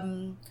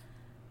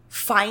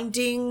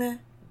 finding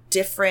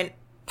different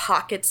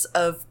pockets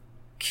of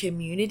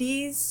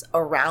communities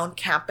around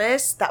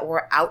campus that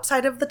were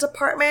outside of the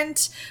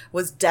department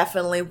was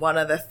definitely one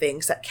of the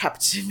things that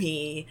kept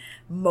me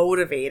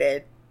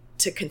motivated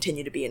to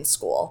continue to be in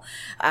school.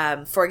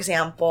 For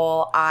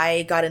example,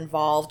 I got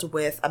involved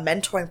with a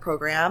mentoring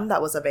program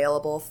that was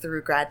available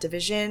through Grad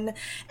Division.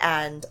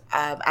 And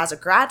as a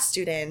grad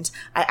student,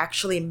 I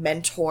actually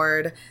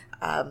mentored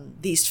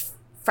these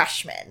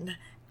freshmen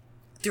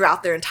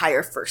throughout their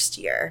entire first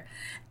year.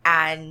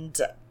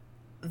 And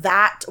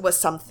that was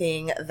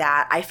something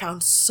that I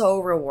found so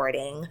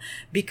rewarding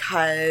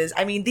because,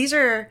 these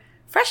are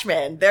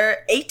freshmen.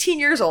 They're 18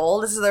 years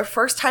old. This is their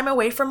first time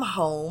away from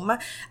home.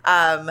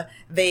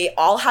 They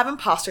all have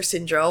imposter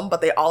syndrome, but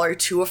they all are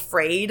too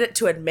afraid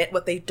to admit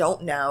what they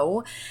don't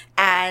know.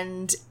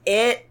 And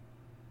it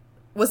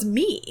was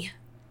me.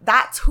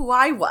 That's who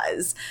I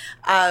was.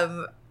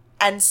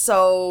 And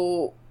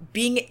so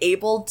being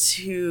able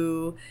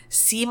to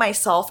see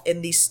myself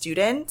in these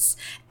students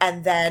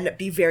and then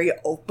be very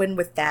open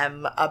with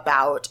them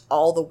about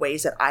all the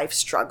ways that I've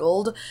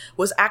struggled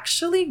was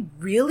actually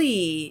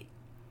really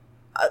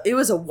it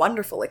was a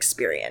wonderful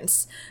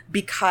experience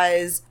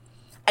because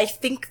I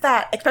think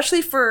that,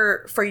 especially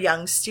for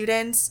young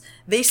students,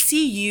 they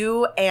see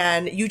you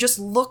and you just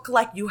look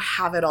like you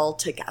have it all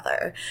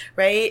together,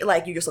 right?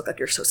 You just look like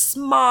you're so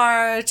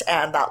smart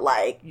and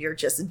that you're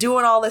just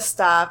doing all this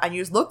stuff and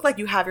you just look like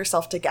you have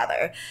yourself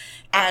together.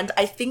 And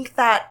I think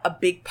that a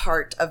big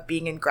part of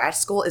being in grad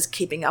school is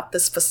keeping up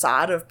this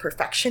facade of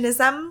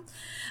perfectionism.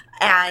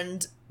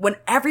 And when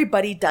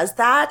everybody does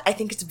that, I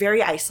think it's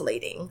very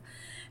isolating.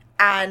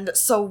 And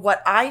so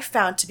what I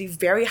found to be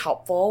very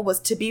helpful was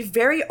to be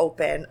very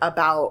open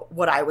about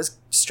what I was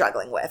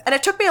struggling with. And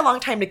it took me a long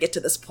time to get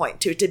to this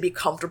point too, to be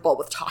comfortable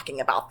with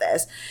talking about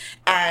this.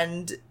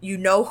 And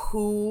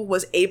who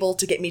was able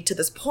to get me to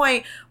this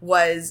point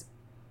was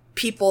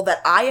people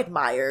that I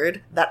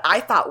admired, that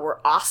I thought were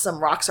awesome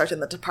rock stars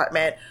in the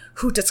department,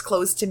 who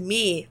disclosed to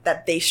me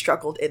that they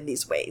struggled in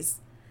these ways.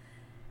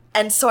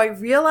 And so I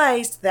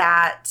realized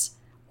that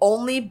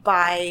only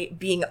by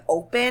being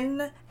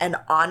open and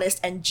honest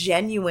and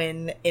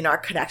genuine in our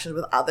connections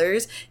with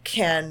others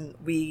can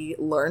we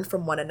learn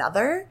from one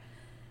another.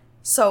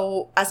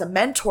 So as a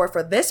mentor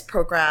for this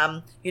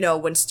program,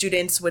 when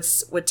students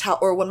would tell,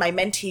 or when my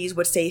mentees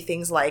would say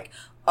things like,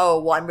 oh,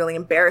 well, I'm really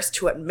embarrassed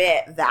to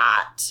admit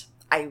that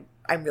I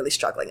I'm really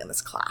struggling in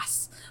this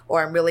class,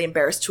 or I'm really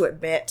embarrassed to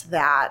admit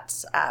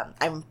that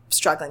I'm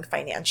struggling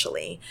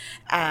financially,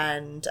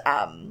 and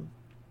I'm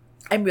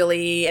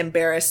really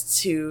embarrassed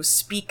to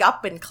speak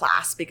up in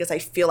class because I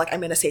feel like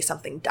I'm going to say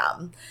something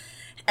dumb.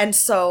 And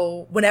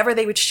so whenever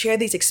they would share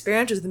these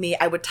experiences with me,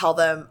 I would tell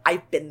them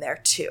I've been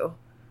there too.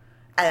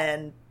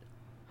 And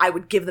I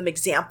would give them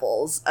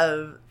examples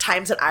of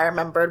times that I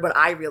remembered when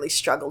I really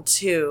struggled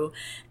too.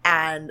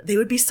 And they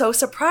would be so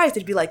surprised.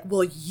 They'd be like,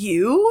 well,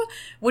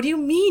 what do you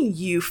mean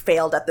you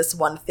failed at this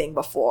one thing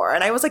before?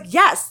 And I was like,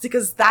 yes,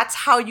 because that's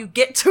how you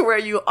get to where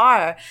you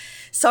are.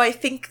 So I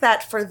think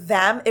that for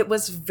them, it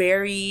was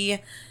really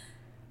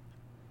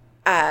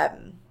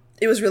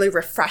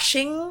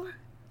refreshing,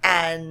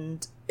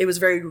 and it was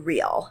very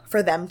real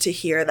for them to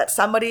hear that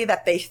somebody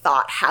that they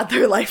thought had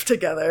their life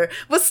together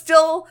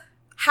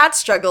had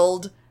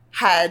struggled,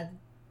 had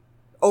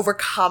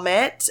overcome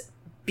it,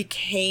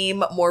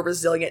 became more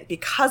resilient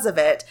because of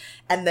it,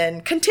 and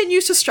then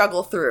continues to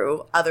struggle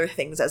through other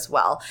things as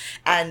well.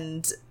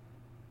 And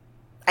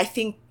I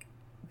think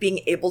being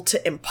able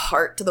to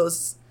impart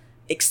those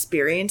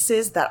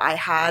experiences that I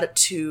had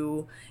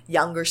to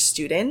younger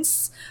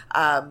students,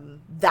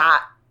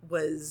 that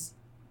was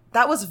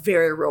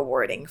very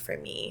rewarding for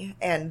me.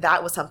 And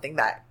that was something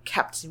that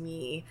kept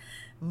me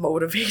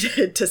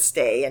motivated to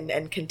stay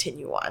and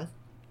continue on.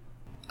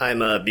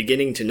 I'm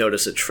beginning to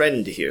notice a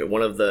trend here.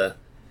 One of the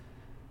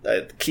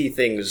key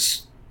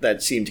things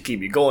that seem to keep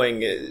you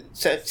going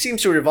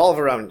seems to revolve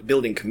around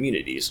building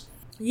communities.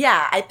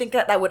 Yeah, I think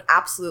that would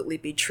absolutely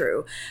be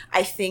true.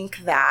 I think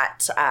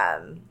that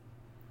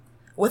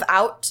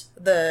without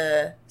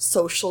the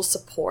social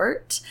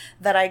support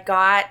that I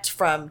got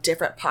from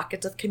different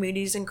pockets of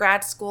communities in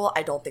grad school,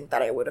 I don't think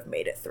that I would have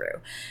made it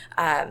through.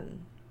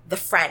 The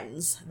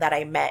friends that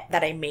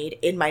I made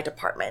in my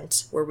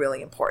department were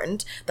really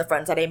important. The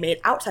friends that I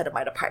made outside of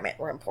my department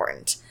were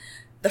important.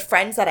 The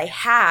friends that I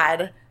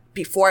had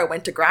before I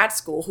went to grad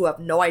school who have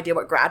no idea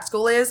what grad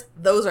school is,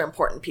 those are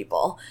important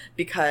people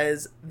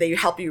because they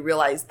help you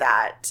realize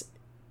that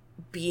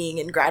being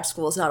in grad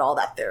school is not all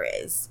that there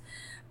is.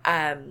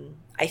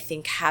 I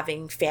think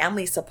having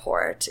family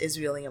support is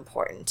really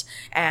important,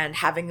 and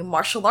having a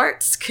martial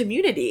arts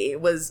community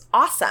was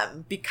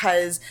awesome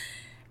because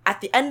at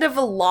the end of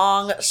a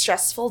long,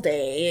 stressful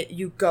day,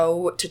 you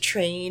go to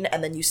train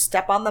and then you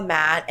step on the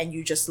mat and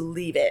you just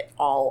leave it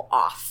all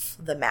off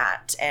the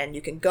mat. And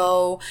you can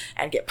go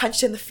and get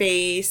punched in the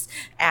face.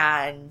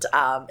 And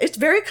it's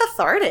very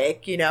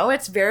cathartic,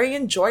 it's very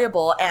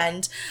enjoyable.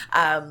 And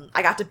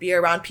I got to be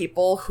around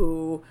people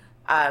who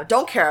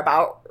don't care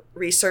about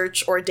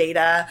research or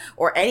data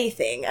or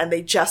anything, and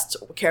they just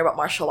care about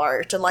martial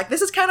art. And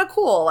this is kind of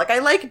cool. I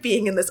like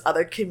being in this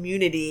other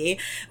community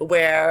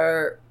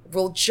where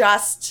we'll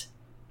just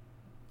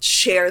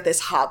share this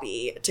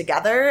hobby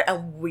together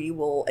and we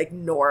will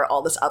ignore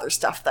all this other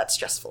stuff that's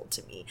stressful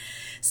to me.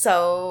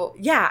 So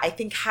yeah, I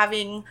think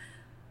having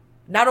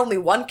not only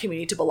one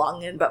community to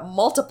belong in, but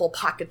multiple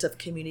pockets of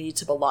community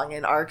to belong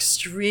in are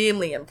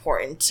extremely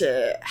important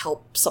to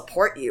help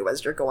support you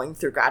as you're going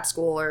through grad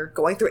school or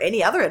going through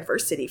any other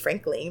adversity,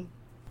 frankly.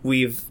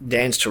 We've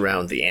danced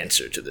around the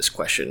answer to this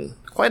question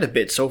quite a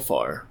bit so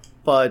far,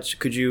 but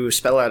could you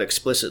spell out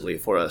explicitly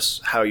for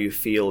us how you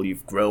feel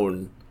you've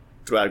grown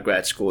throughout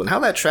grad school and how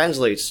that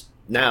translates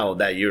now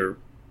that you're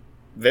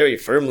very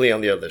firmly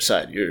on the other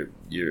side?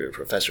 You're a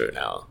professor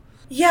now.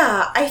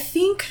 Yeah, I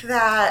think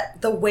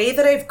that the way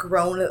that I've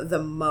grown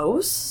the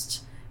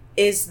most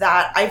is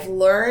that I've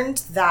learned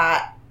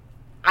that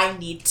I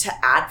need to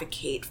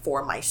advocate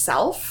for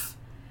myself.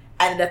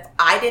 And if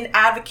I didn't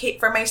advocate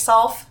for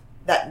myself,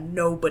 that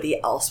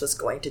nobody else was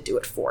going to do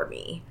it for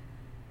me.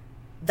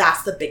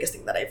 That's the biggest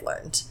thing that I've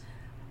learned.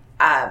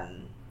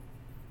 And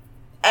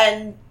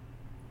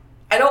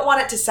I don't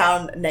want it to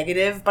sound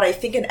negative, but I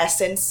think in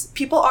essence,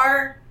 people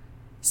are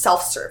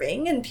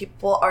self-serving and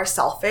people are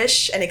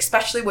selfish. And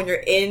especially when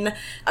you're in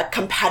a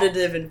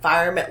competitive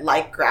environment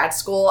like grad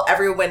school,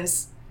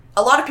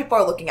 a lot of people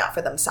are looking out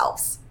for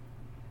themselves.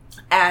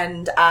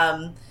 And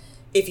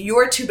if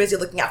you're too busy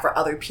looking out for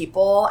other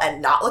people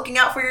and not looking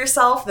out for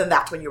yourself, then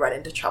that's when you run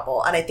into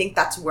trouble. And I think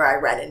that's where I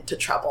ran into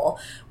trouble,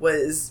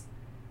 was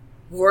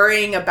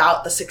worrying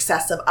about the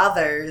success of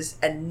others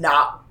and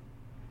not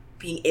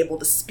being able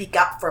to speak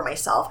up for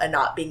myself and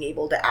not being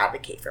able to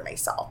advocate for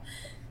myself.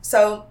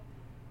 So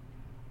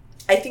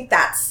I think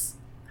that's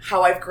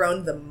how I've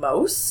grown the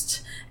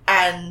most.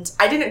 And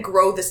I didn't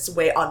grow this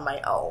way on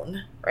my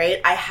own,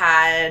 right? I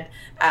had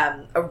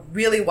a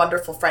really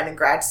wonderful friend in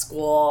grad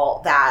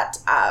school that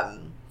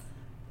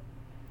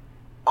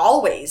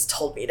always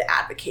told me to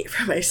advocate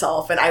for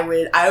myself. And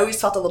I always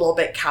felt a little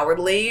bit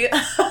cowardly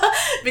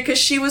because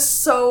she was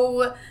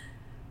so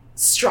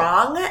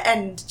strong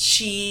and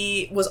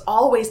she was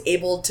always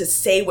able to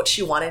say what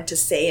she wanted to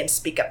say and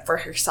speak up for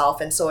herself.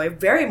 And so I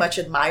very much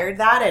admired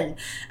that and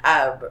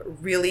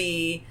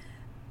really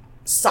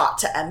sought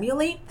to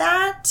emulate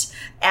that.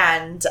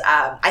 And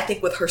I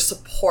think with her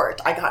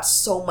support, I got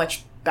so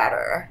much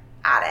better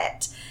at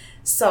it.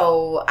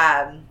 So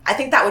I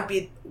think that would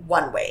be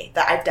one way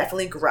that I've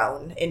definitely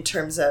grown in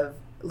terms of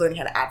learning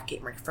how to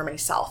advocate for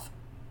myself.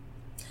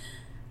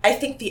 I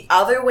think the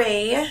other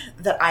way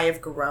that I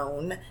have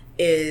grown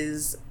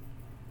is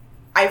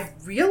I've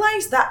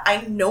realized that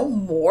I know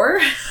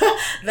more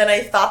than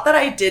I thought that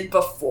I did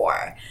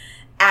before.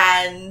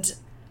 And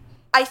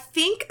I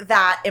think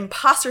that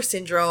imposter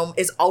syndrome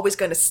is always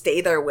going to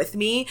stay there with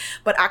me,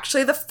 but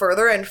actually the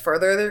further and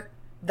further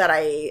that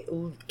I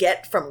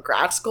get from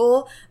grad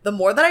school, the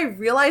more that I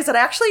realize that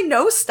I actually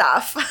know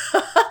stuff.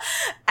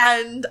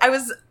 And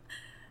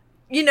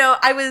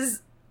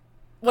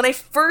when I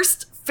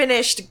first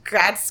finished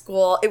grad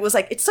school, it was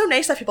like, it's so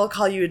nice that people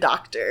call you a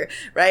doctor,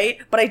 right?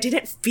 But I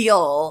didn't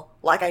feel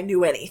like I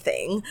knew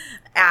anything.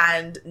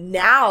 And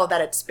now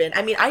that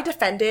I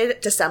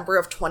defended December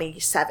of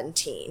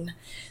 2017.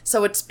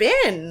 So it's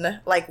been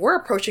like, we're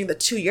approaching the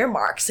 2-year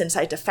mark since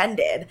I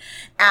defended.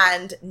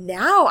 And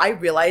now I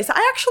realize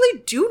I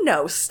actually do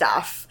know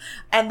stuff.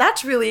 And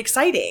that's really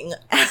exciting.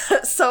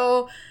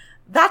 So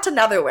that's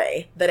another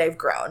way that I've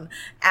grown.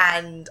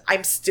 And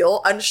I'm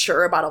still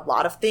unsure about a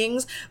lot of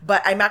things,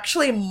 but I'm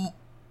actually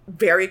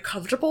very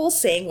comfortable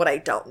saying what I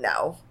don't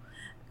know.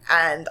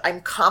 And I'm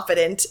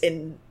confident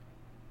in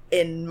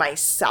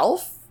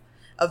myself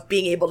of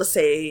being able to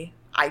say,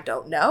 I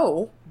don't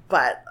know,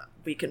 but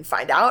we can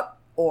find out.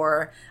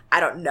 Or I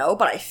don't know,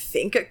 but I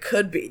think it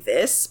could be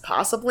this,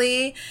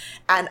 possibly.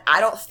 And I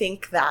don't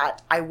think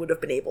that I would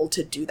have been able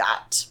to do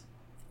that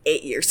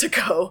 8 years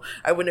ago.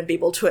 I wouldn't be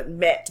able to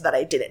admit that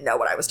I didn't know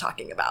what I was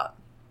talking about.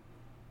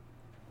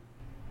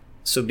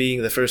 So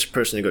being the first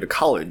person to go to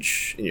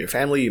college in your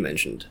family, you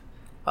mentioned,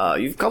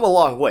 you've come a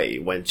long way.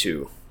 You went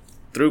through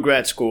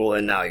grad school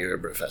and now you're a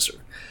professor.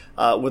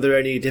 Were there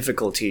any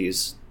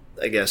difficulties,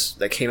 I guess,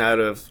 that came out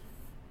of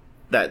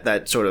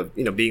that sort of,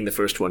 being the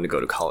first one to go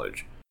to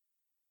college?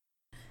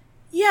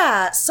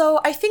 Yeah, so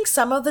I think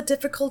some of the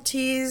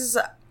difficulties,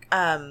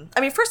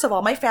 first of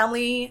all, my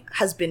family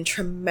has been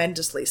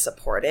tremendously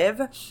supportive.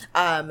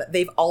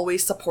 They've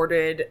always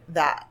supported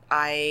that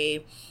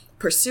I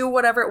pursue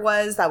whatever it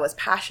was that I was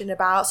passionate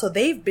about. So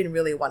they've been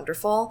really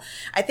wonderful.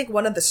 I think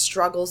one of the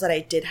struggles that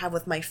I did have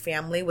with my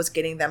family was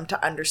getting them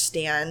to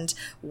understand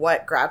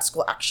what grad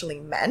school actually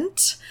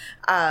meant.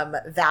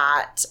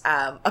 That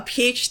a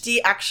PhD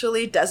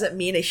actually doesn't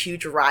mean a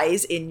huge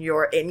rise in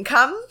your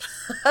income.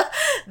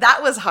 That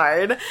was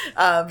hard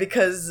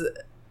because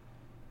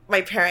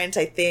my parents,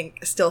 I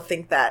think, still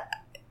think that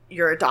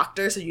you're a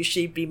doctor, so you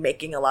should be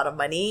making a lot of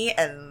money.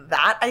 And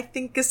that, I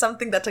think, is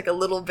something that's like a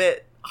little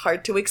bit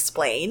hard to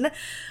explain,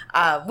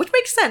 which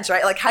makes sense,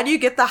 right? Like, how do you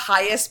get the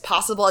highest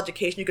possible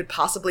education you could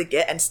possibly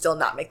get and still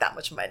not make that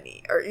much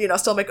money, or,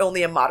 still make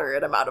only a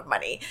moderate amount of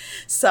money?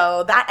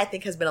 So that, I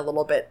think, has been a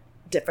little bit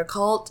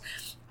difficult.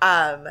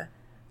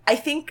 I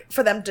think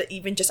for them to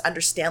even just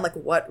understand like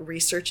what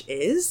research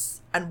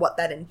is and what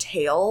that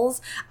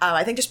entails,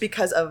 I think just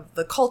because of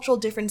the cultural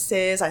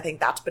differences, I think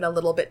that's been a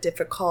little bit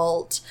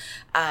difficult.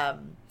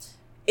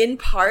 In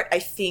part, I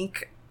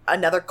think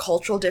another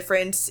cultural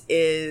difference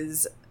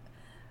is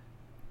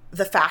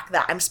the fact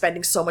that I'm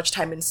spending so much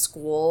time in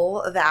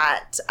school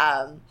that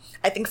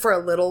I think for a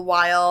little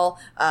while,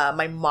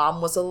 my mom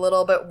was a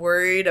little bit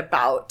worried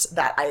about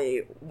that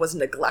I was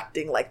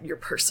neglecting like your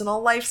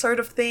personal life sort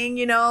of thing,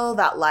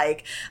 that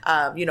like,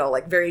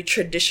 like very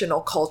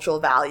traditional cultural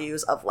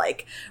values of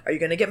like, are you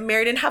going to get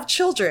married and have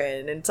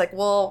children? And it's like,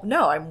 well,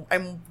 no,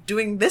 I'm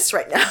doing this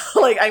right now.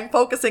 Like I'm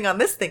focusing on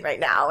this thing right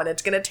now and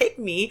it's going to take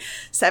me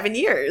 7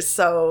 years.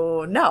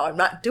 So no, I'm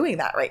not doing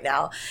that right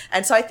now.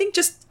 And so I think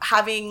just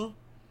having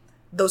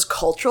those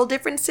cultural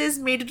differences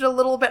made it a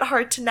little bit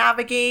hard to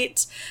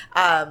navigate.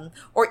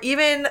 Or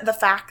even the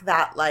fact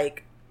that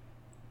like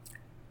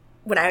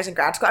when I was in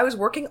grad school, I was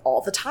working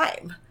all the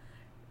time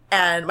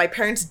and my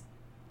parents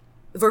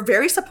were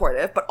very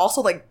supportive, but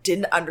also like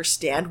didn't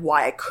understand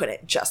why I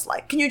couldn't just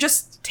like, can you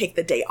just take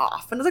the day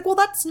off? And I was like, well,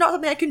 that's not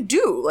something I can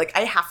do. Like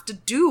I have to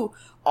do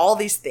all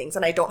these things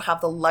and I don't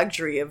have the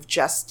luxury of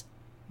just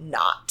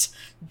not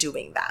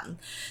doing them.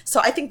 So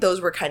I think those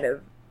were kind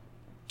of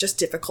just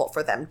difficult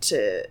for them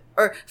to,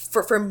 or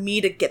for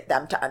me to get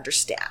them to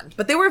understand.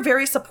 But they were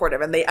very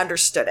supportive and they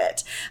understood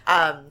it.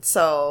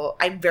 So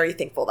I'm very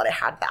thankful that I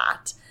had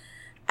that.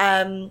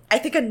 I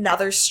think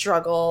another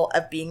struggle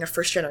of being a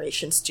first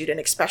generation student,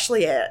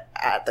 especially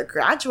at the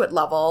graduate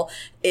level,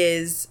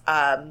 is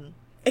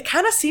it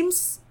kind of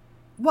seems,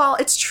 well,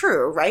 it's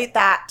true, right?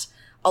 That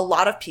a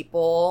lot of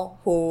people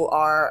who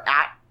are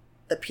at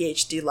the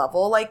PhD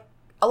level, like,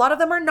 a lot of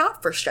them are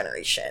not first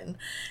generation.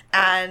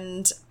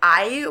 And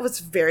I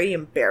was very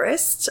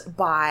embarrassed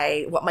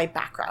by what my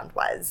background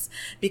was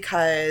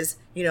because,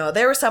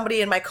 there was somebody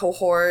in my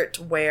cohort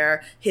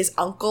where his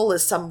uncle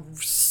is some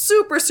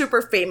super,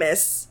 super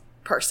famous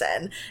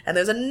person. And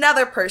there's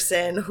another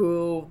person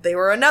who they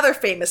were another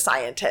famous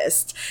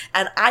scientist.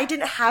 And I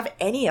didn't have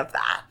any of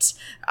that.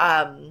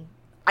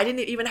 I didn't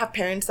even have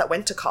parents that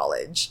went to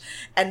college.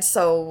 And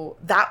so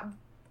that,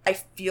 I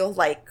feel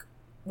like,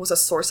 was a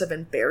source of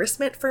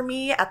embarrassment for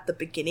me at the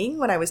beginning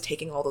when I was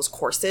taking all those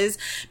courses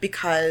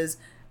because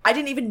I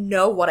didn't even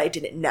know what I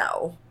didn't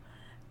know.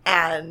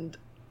 And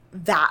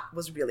that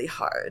was really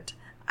hard.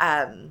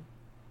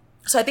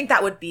 So I think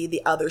that would be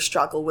the other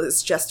struggle,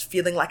 was just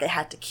feeling like I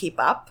had to keep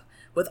up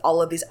with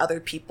all of these other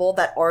people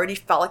that already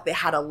felt like they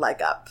had a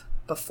leg up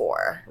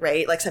before,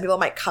 right? Like some people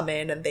might come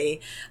in and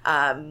they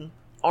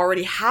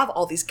already have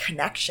all these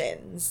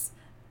connections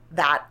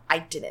that I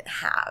didn't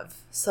have.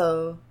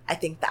 So I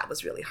think that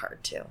was really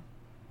hard too.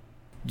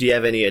 Do you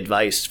have any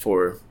advice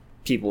for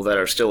people that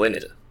are still in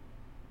it,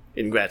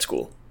 in grad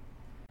school?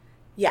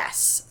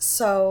 Yes.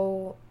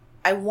 So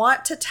I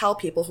want to tell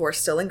people who are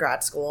still in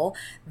grad school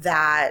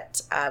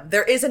that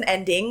there is an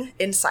ending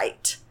in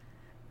sight.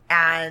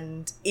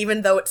 And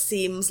even though it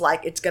seems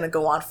like it's going to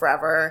go on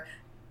forever,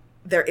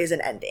 there is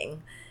an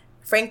ending.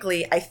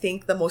 Frankly, I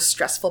think the most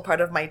stressful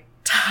part of my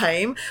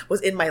time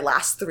was in my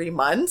last 3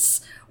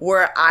 months,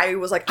 where I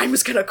was like, I'm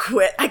just going to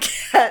quit. I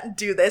can't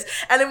do this.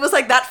 And it was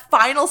like that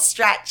final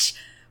stretch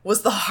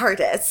was the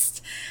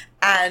hardest.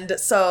 And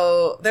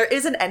so there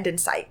is an end in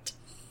sight.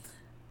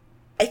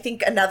 I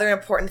think another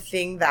important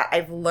thing that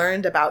I've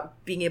learned about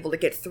being able to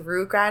get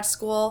through grad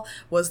school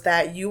was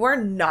that you are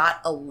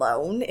not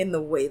alone in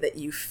the way that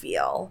you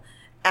feel,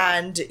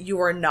 and you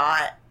are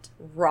not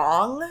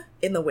wrong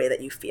in the way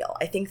that you feel.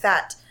 I think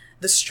that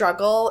the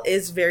struggle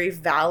is very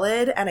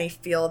valid, and I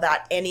feel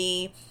that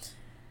any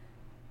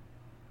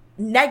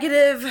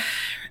negative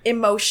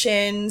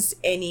emotions,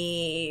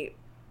 any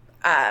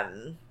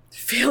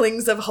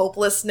feelings of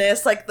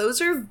hopelessness, like those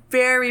are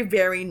very,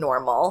 very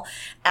normal.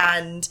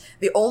 And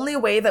the only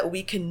way that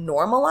we can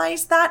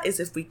normalize that is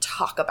if we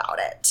talk about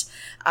it.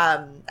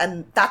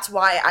 And that's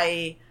why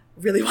I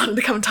really wanted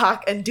to come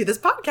talk and do this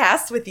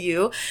podcast with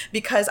you,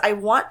 because I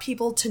want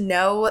people to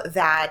know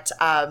that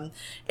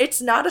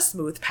it's not a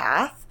smooth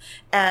path.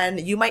 And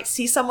you might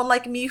see someone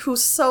like me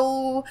who's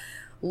so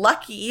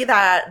lucky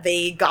that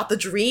they got the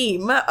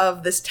dream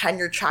of this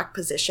tenure track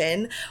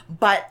position,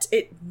 but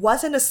it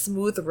wasn't a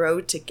smooth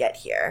road to get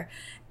here.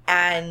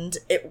 And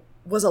it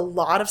was a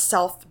lot of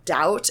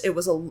self-doubt. It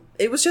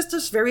was just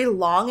this very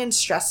long and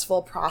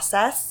stressful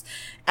process.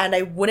 And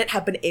I wouldn't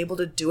have been able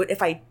to do it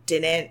if I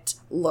didn't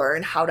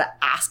learn how to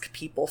ask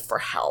people for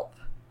help.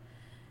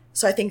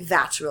 So I think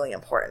that's really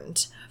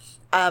important.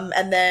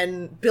 And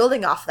then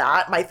building off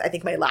that, I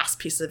think my last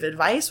piece of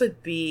advice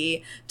would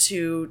be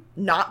to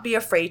not be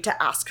afraid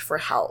to ask for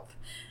help.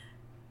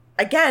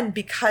 Again,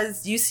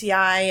 because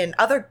UCI and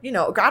other,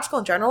 grad school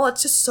in general,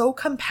 it's just so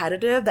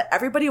competitive that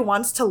everybody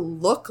wants to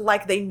look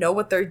like they know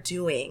what they're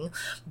doing.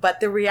 But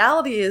the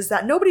reality is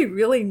that nobody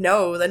really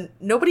knows, and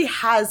nobody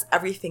has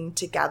everything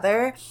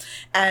together.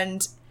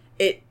 And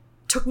it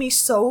took me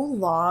so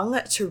long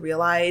to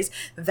realize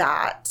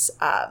that,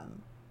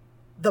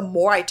 the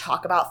more I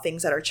talk about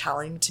things that are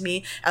challenging to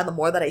me and the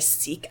more that I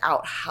seek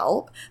out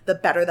help, the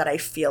better that I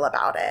feel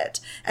about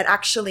it. And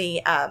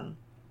actually,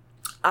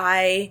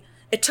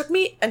 it took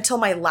me until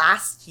my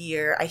last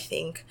year, I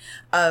think,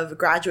 of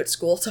graduate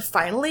school to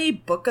finally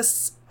book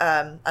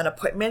an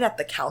appointment at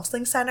the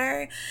counseling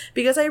center,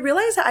 because I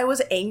realized that I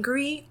was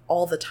angry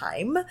all the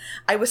time.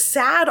 I was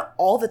sad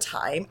all the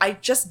time. I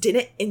just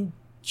didn't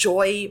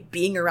enjoy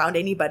being around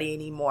anybody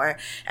anymore.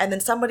 And then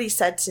somebody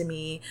said to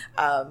me,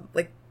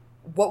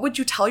 what would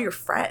you tell your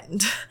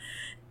friend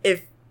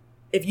if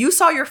you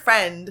saw your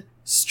friend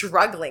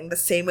struggling the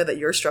same way that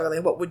you're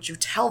struggling? What would you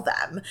tell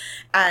them?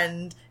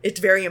 And it's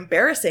very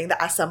embarrassing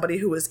that as somebody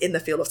who was in the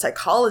field of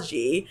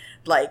psychology,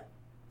 like,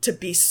 to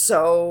be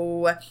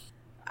so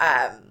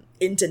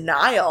in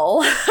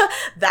denial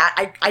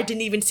that I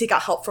didn't even seek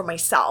out help for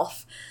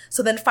myself.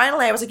 So then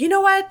finally I was like, you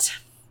know what?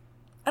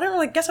 I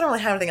don't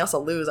have anything else to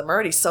lose. I'm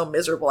already so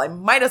miserable. I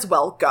might as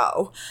well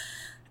go.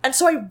 And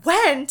so I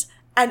went.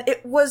 And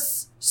it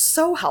was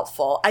so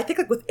helpful. I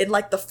think within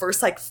the first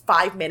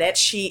 5 minutes,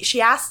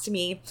 she asked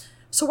me,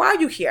 so why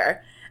are you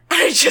here? And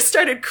I just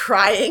started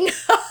crying. And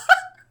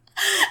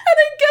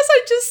I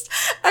guess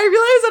I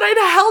realized that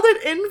I'd held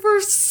it in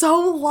for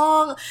so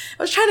long.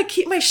 I was trying to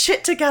keep my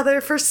shit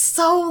together for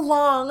so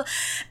long.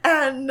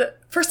 And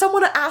for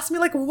someone to ask me,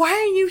 why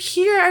are you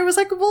here? I was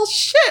like, well,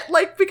 shit,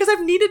 because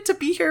I've needed to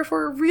be here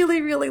for a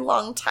really, really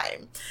long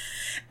time.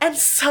 And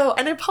so,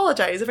 and I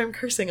apologize if I'm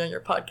cursing on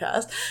your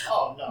podcast.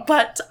 Oh, no.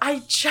 But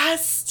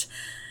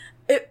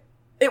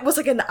it was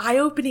an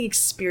eye-opening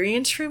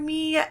experience for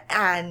me.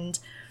 And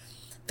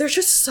there's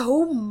just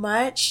so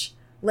much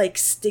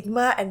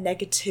stigma and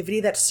negativity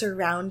that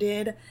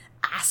surrounded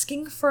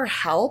asking for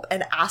help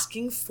and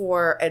asking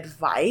for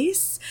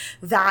advice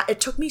that it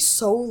took me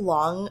so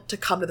long to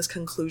come to this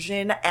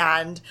conclusion.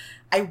 And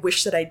I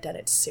wish that I'd done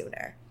it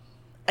sooner.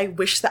 I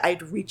wish that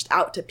I'd reached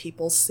out to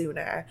people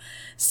sooner.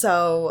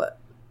 So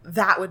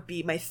that would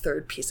be my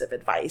third piece of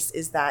advice,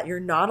 is that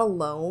you're not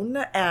alone,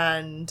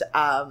 and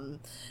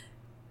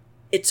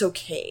it's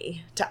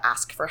okay to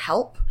ask for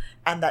help,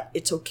 and that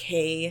it's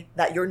okay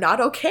that you're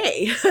not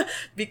okay,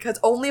 because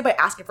only by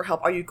asking for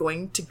help are you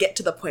going to get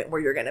to the point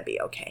where you're going to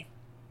be okay.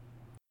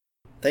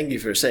 Thank you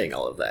for saying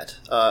all of that.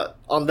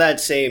 On that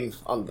same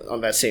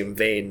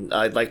vein,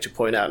 I'd like to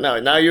point out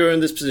now you're in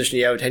this position.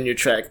 You have a tenure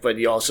track, but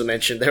you also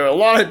mentioned there are a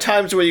lot of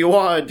times when you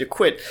wanted to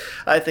quit.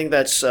 I think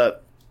that's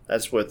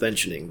worth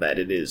mentioning, that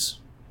it is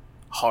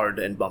hard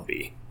and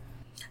bumpy.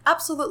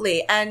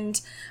 Absolutely.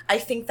 And I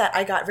think that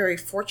I got very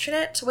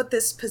fortunate with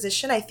this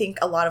position. I think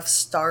a lot of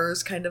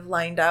stars kind of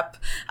lined up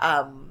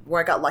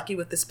where I got lucky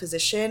with this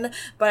position.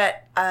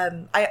 But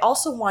I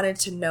also wanted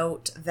to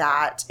note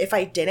that if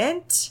I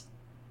didn't,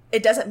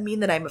 it doesn't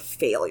mean that I'm a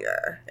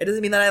failure. It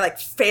doesn't mean that I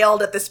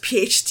failed at this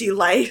PhD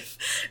life,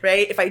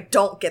 right? If I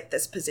don't get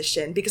this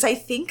position, because I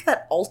think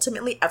that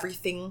ultimately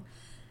everything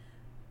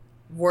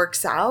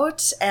works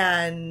out,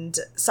 and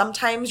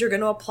sometimes you're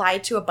going to apply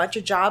to a bunch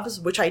of jobs,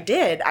 which I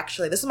did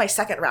actually. This is my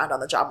second round on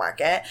the job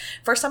market.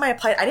 First time I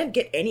applied, I didn't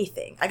get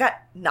anything. I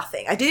got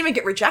nothing. I didn't even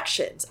get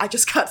rejections. I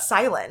just got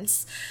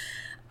silence.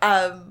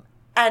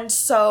 And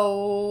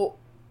so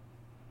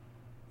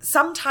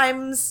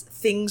sometimes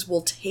things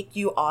will take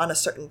you on a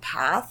certain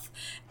path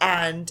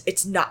and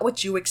it's not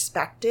what you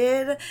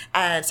expected,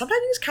 and sometimes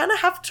you just kind of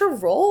have to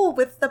roll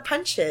with the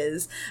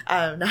punches.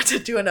 Not to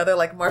do another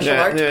martial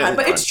arts pun,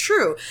 but it's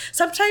true.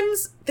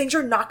 Sometimes things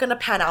are not going to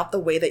pan out the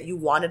way that you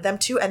wanted them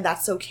to, and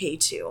that's okay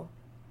too.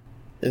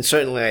 And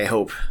certainly I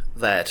hope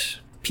that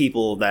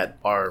people that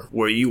are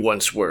where you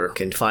once were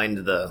can find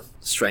the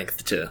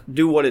strength to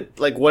do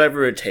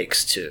whatever it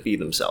takes to be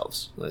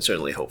themselves. I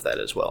certainly hope that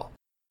as well.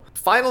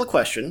 Final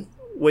question.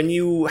 When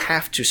you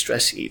have to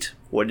stress eat,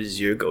 what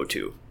is your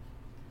go-to?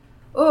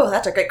 Oh,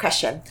 that's a great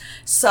question.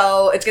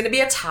 So it's going to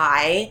be a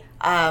tie.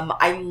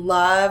 I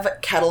love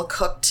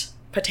kettle-cooked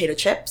potato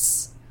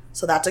chips.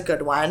 So that's a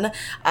good one.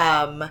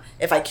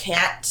 If I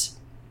can't,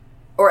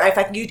 or if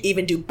I can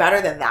even do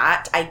better than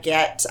that, I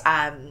get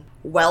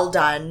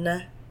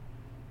well-done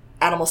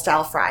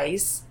animal-style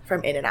fries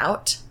from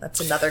In-N-Out. That's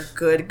another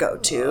good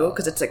go-to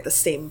because it's the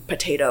same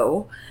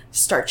potato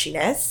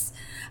starchiness.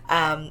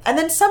 And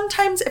then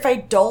sometimes if I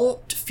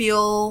don't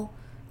feel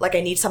like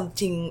I need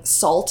something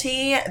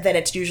salty, then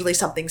it's usually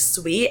something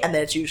sweet, and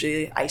then it's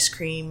usually ice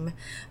cream,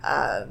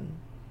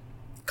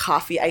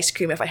 coffee ice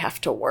cream if I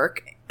have to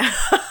work.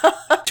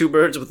 Two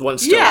birds with one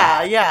stone.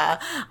 Yeah.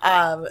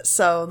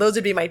 So those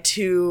would be my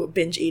two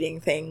binge eating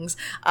things.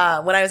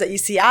 When I was at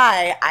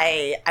UCI,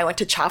 I went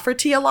to Chaffer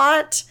Tea a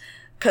lot,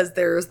 because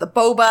there's the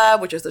boba,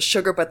 which is the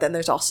sugar, but then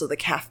there's also the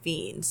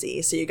caffeine,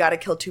 see? So you got to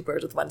kill two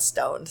birds with one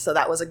stone. So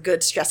that was a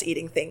good stress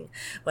eating thing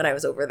when I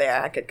was over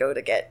there. I could go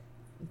to get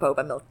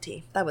boba milk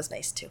tea. That was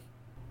nice too.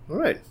 All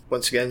right.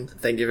 Once again,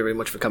 thank you very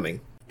much for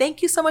coming.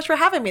 Thank you so much for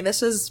having me.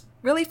 This was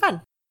really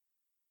fun.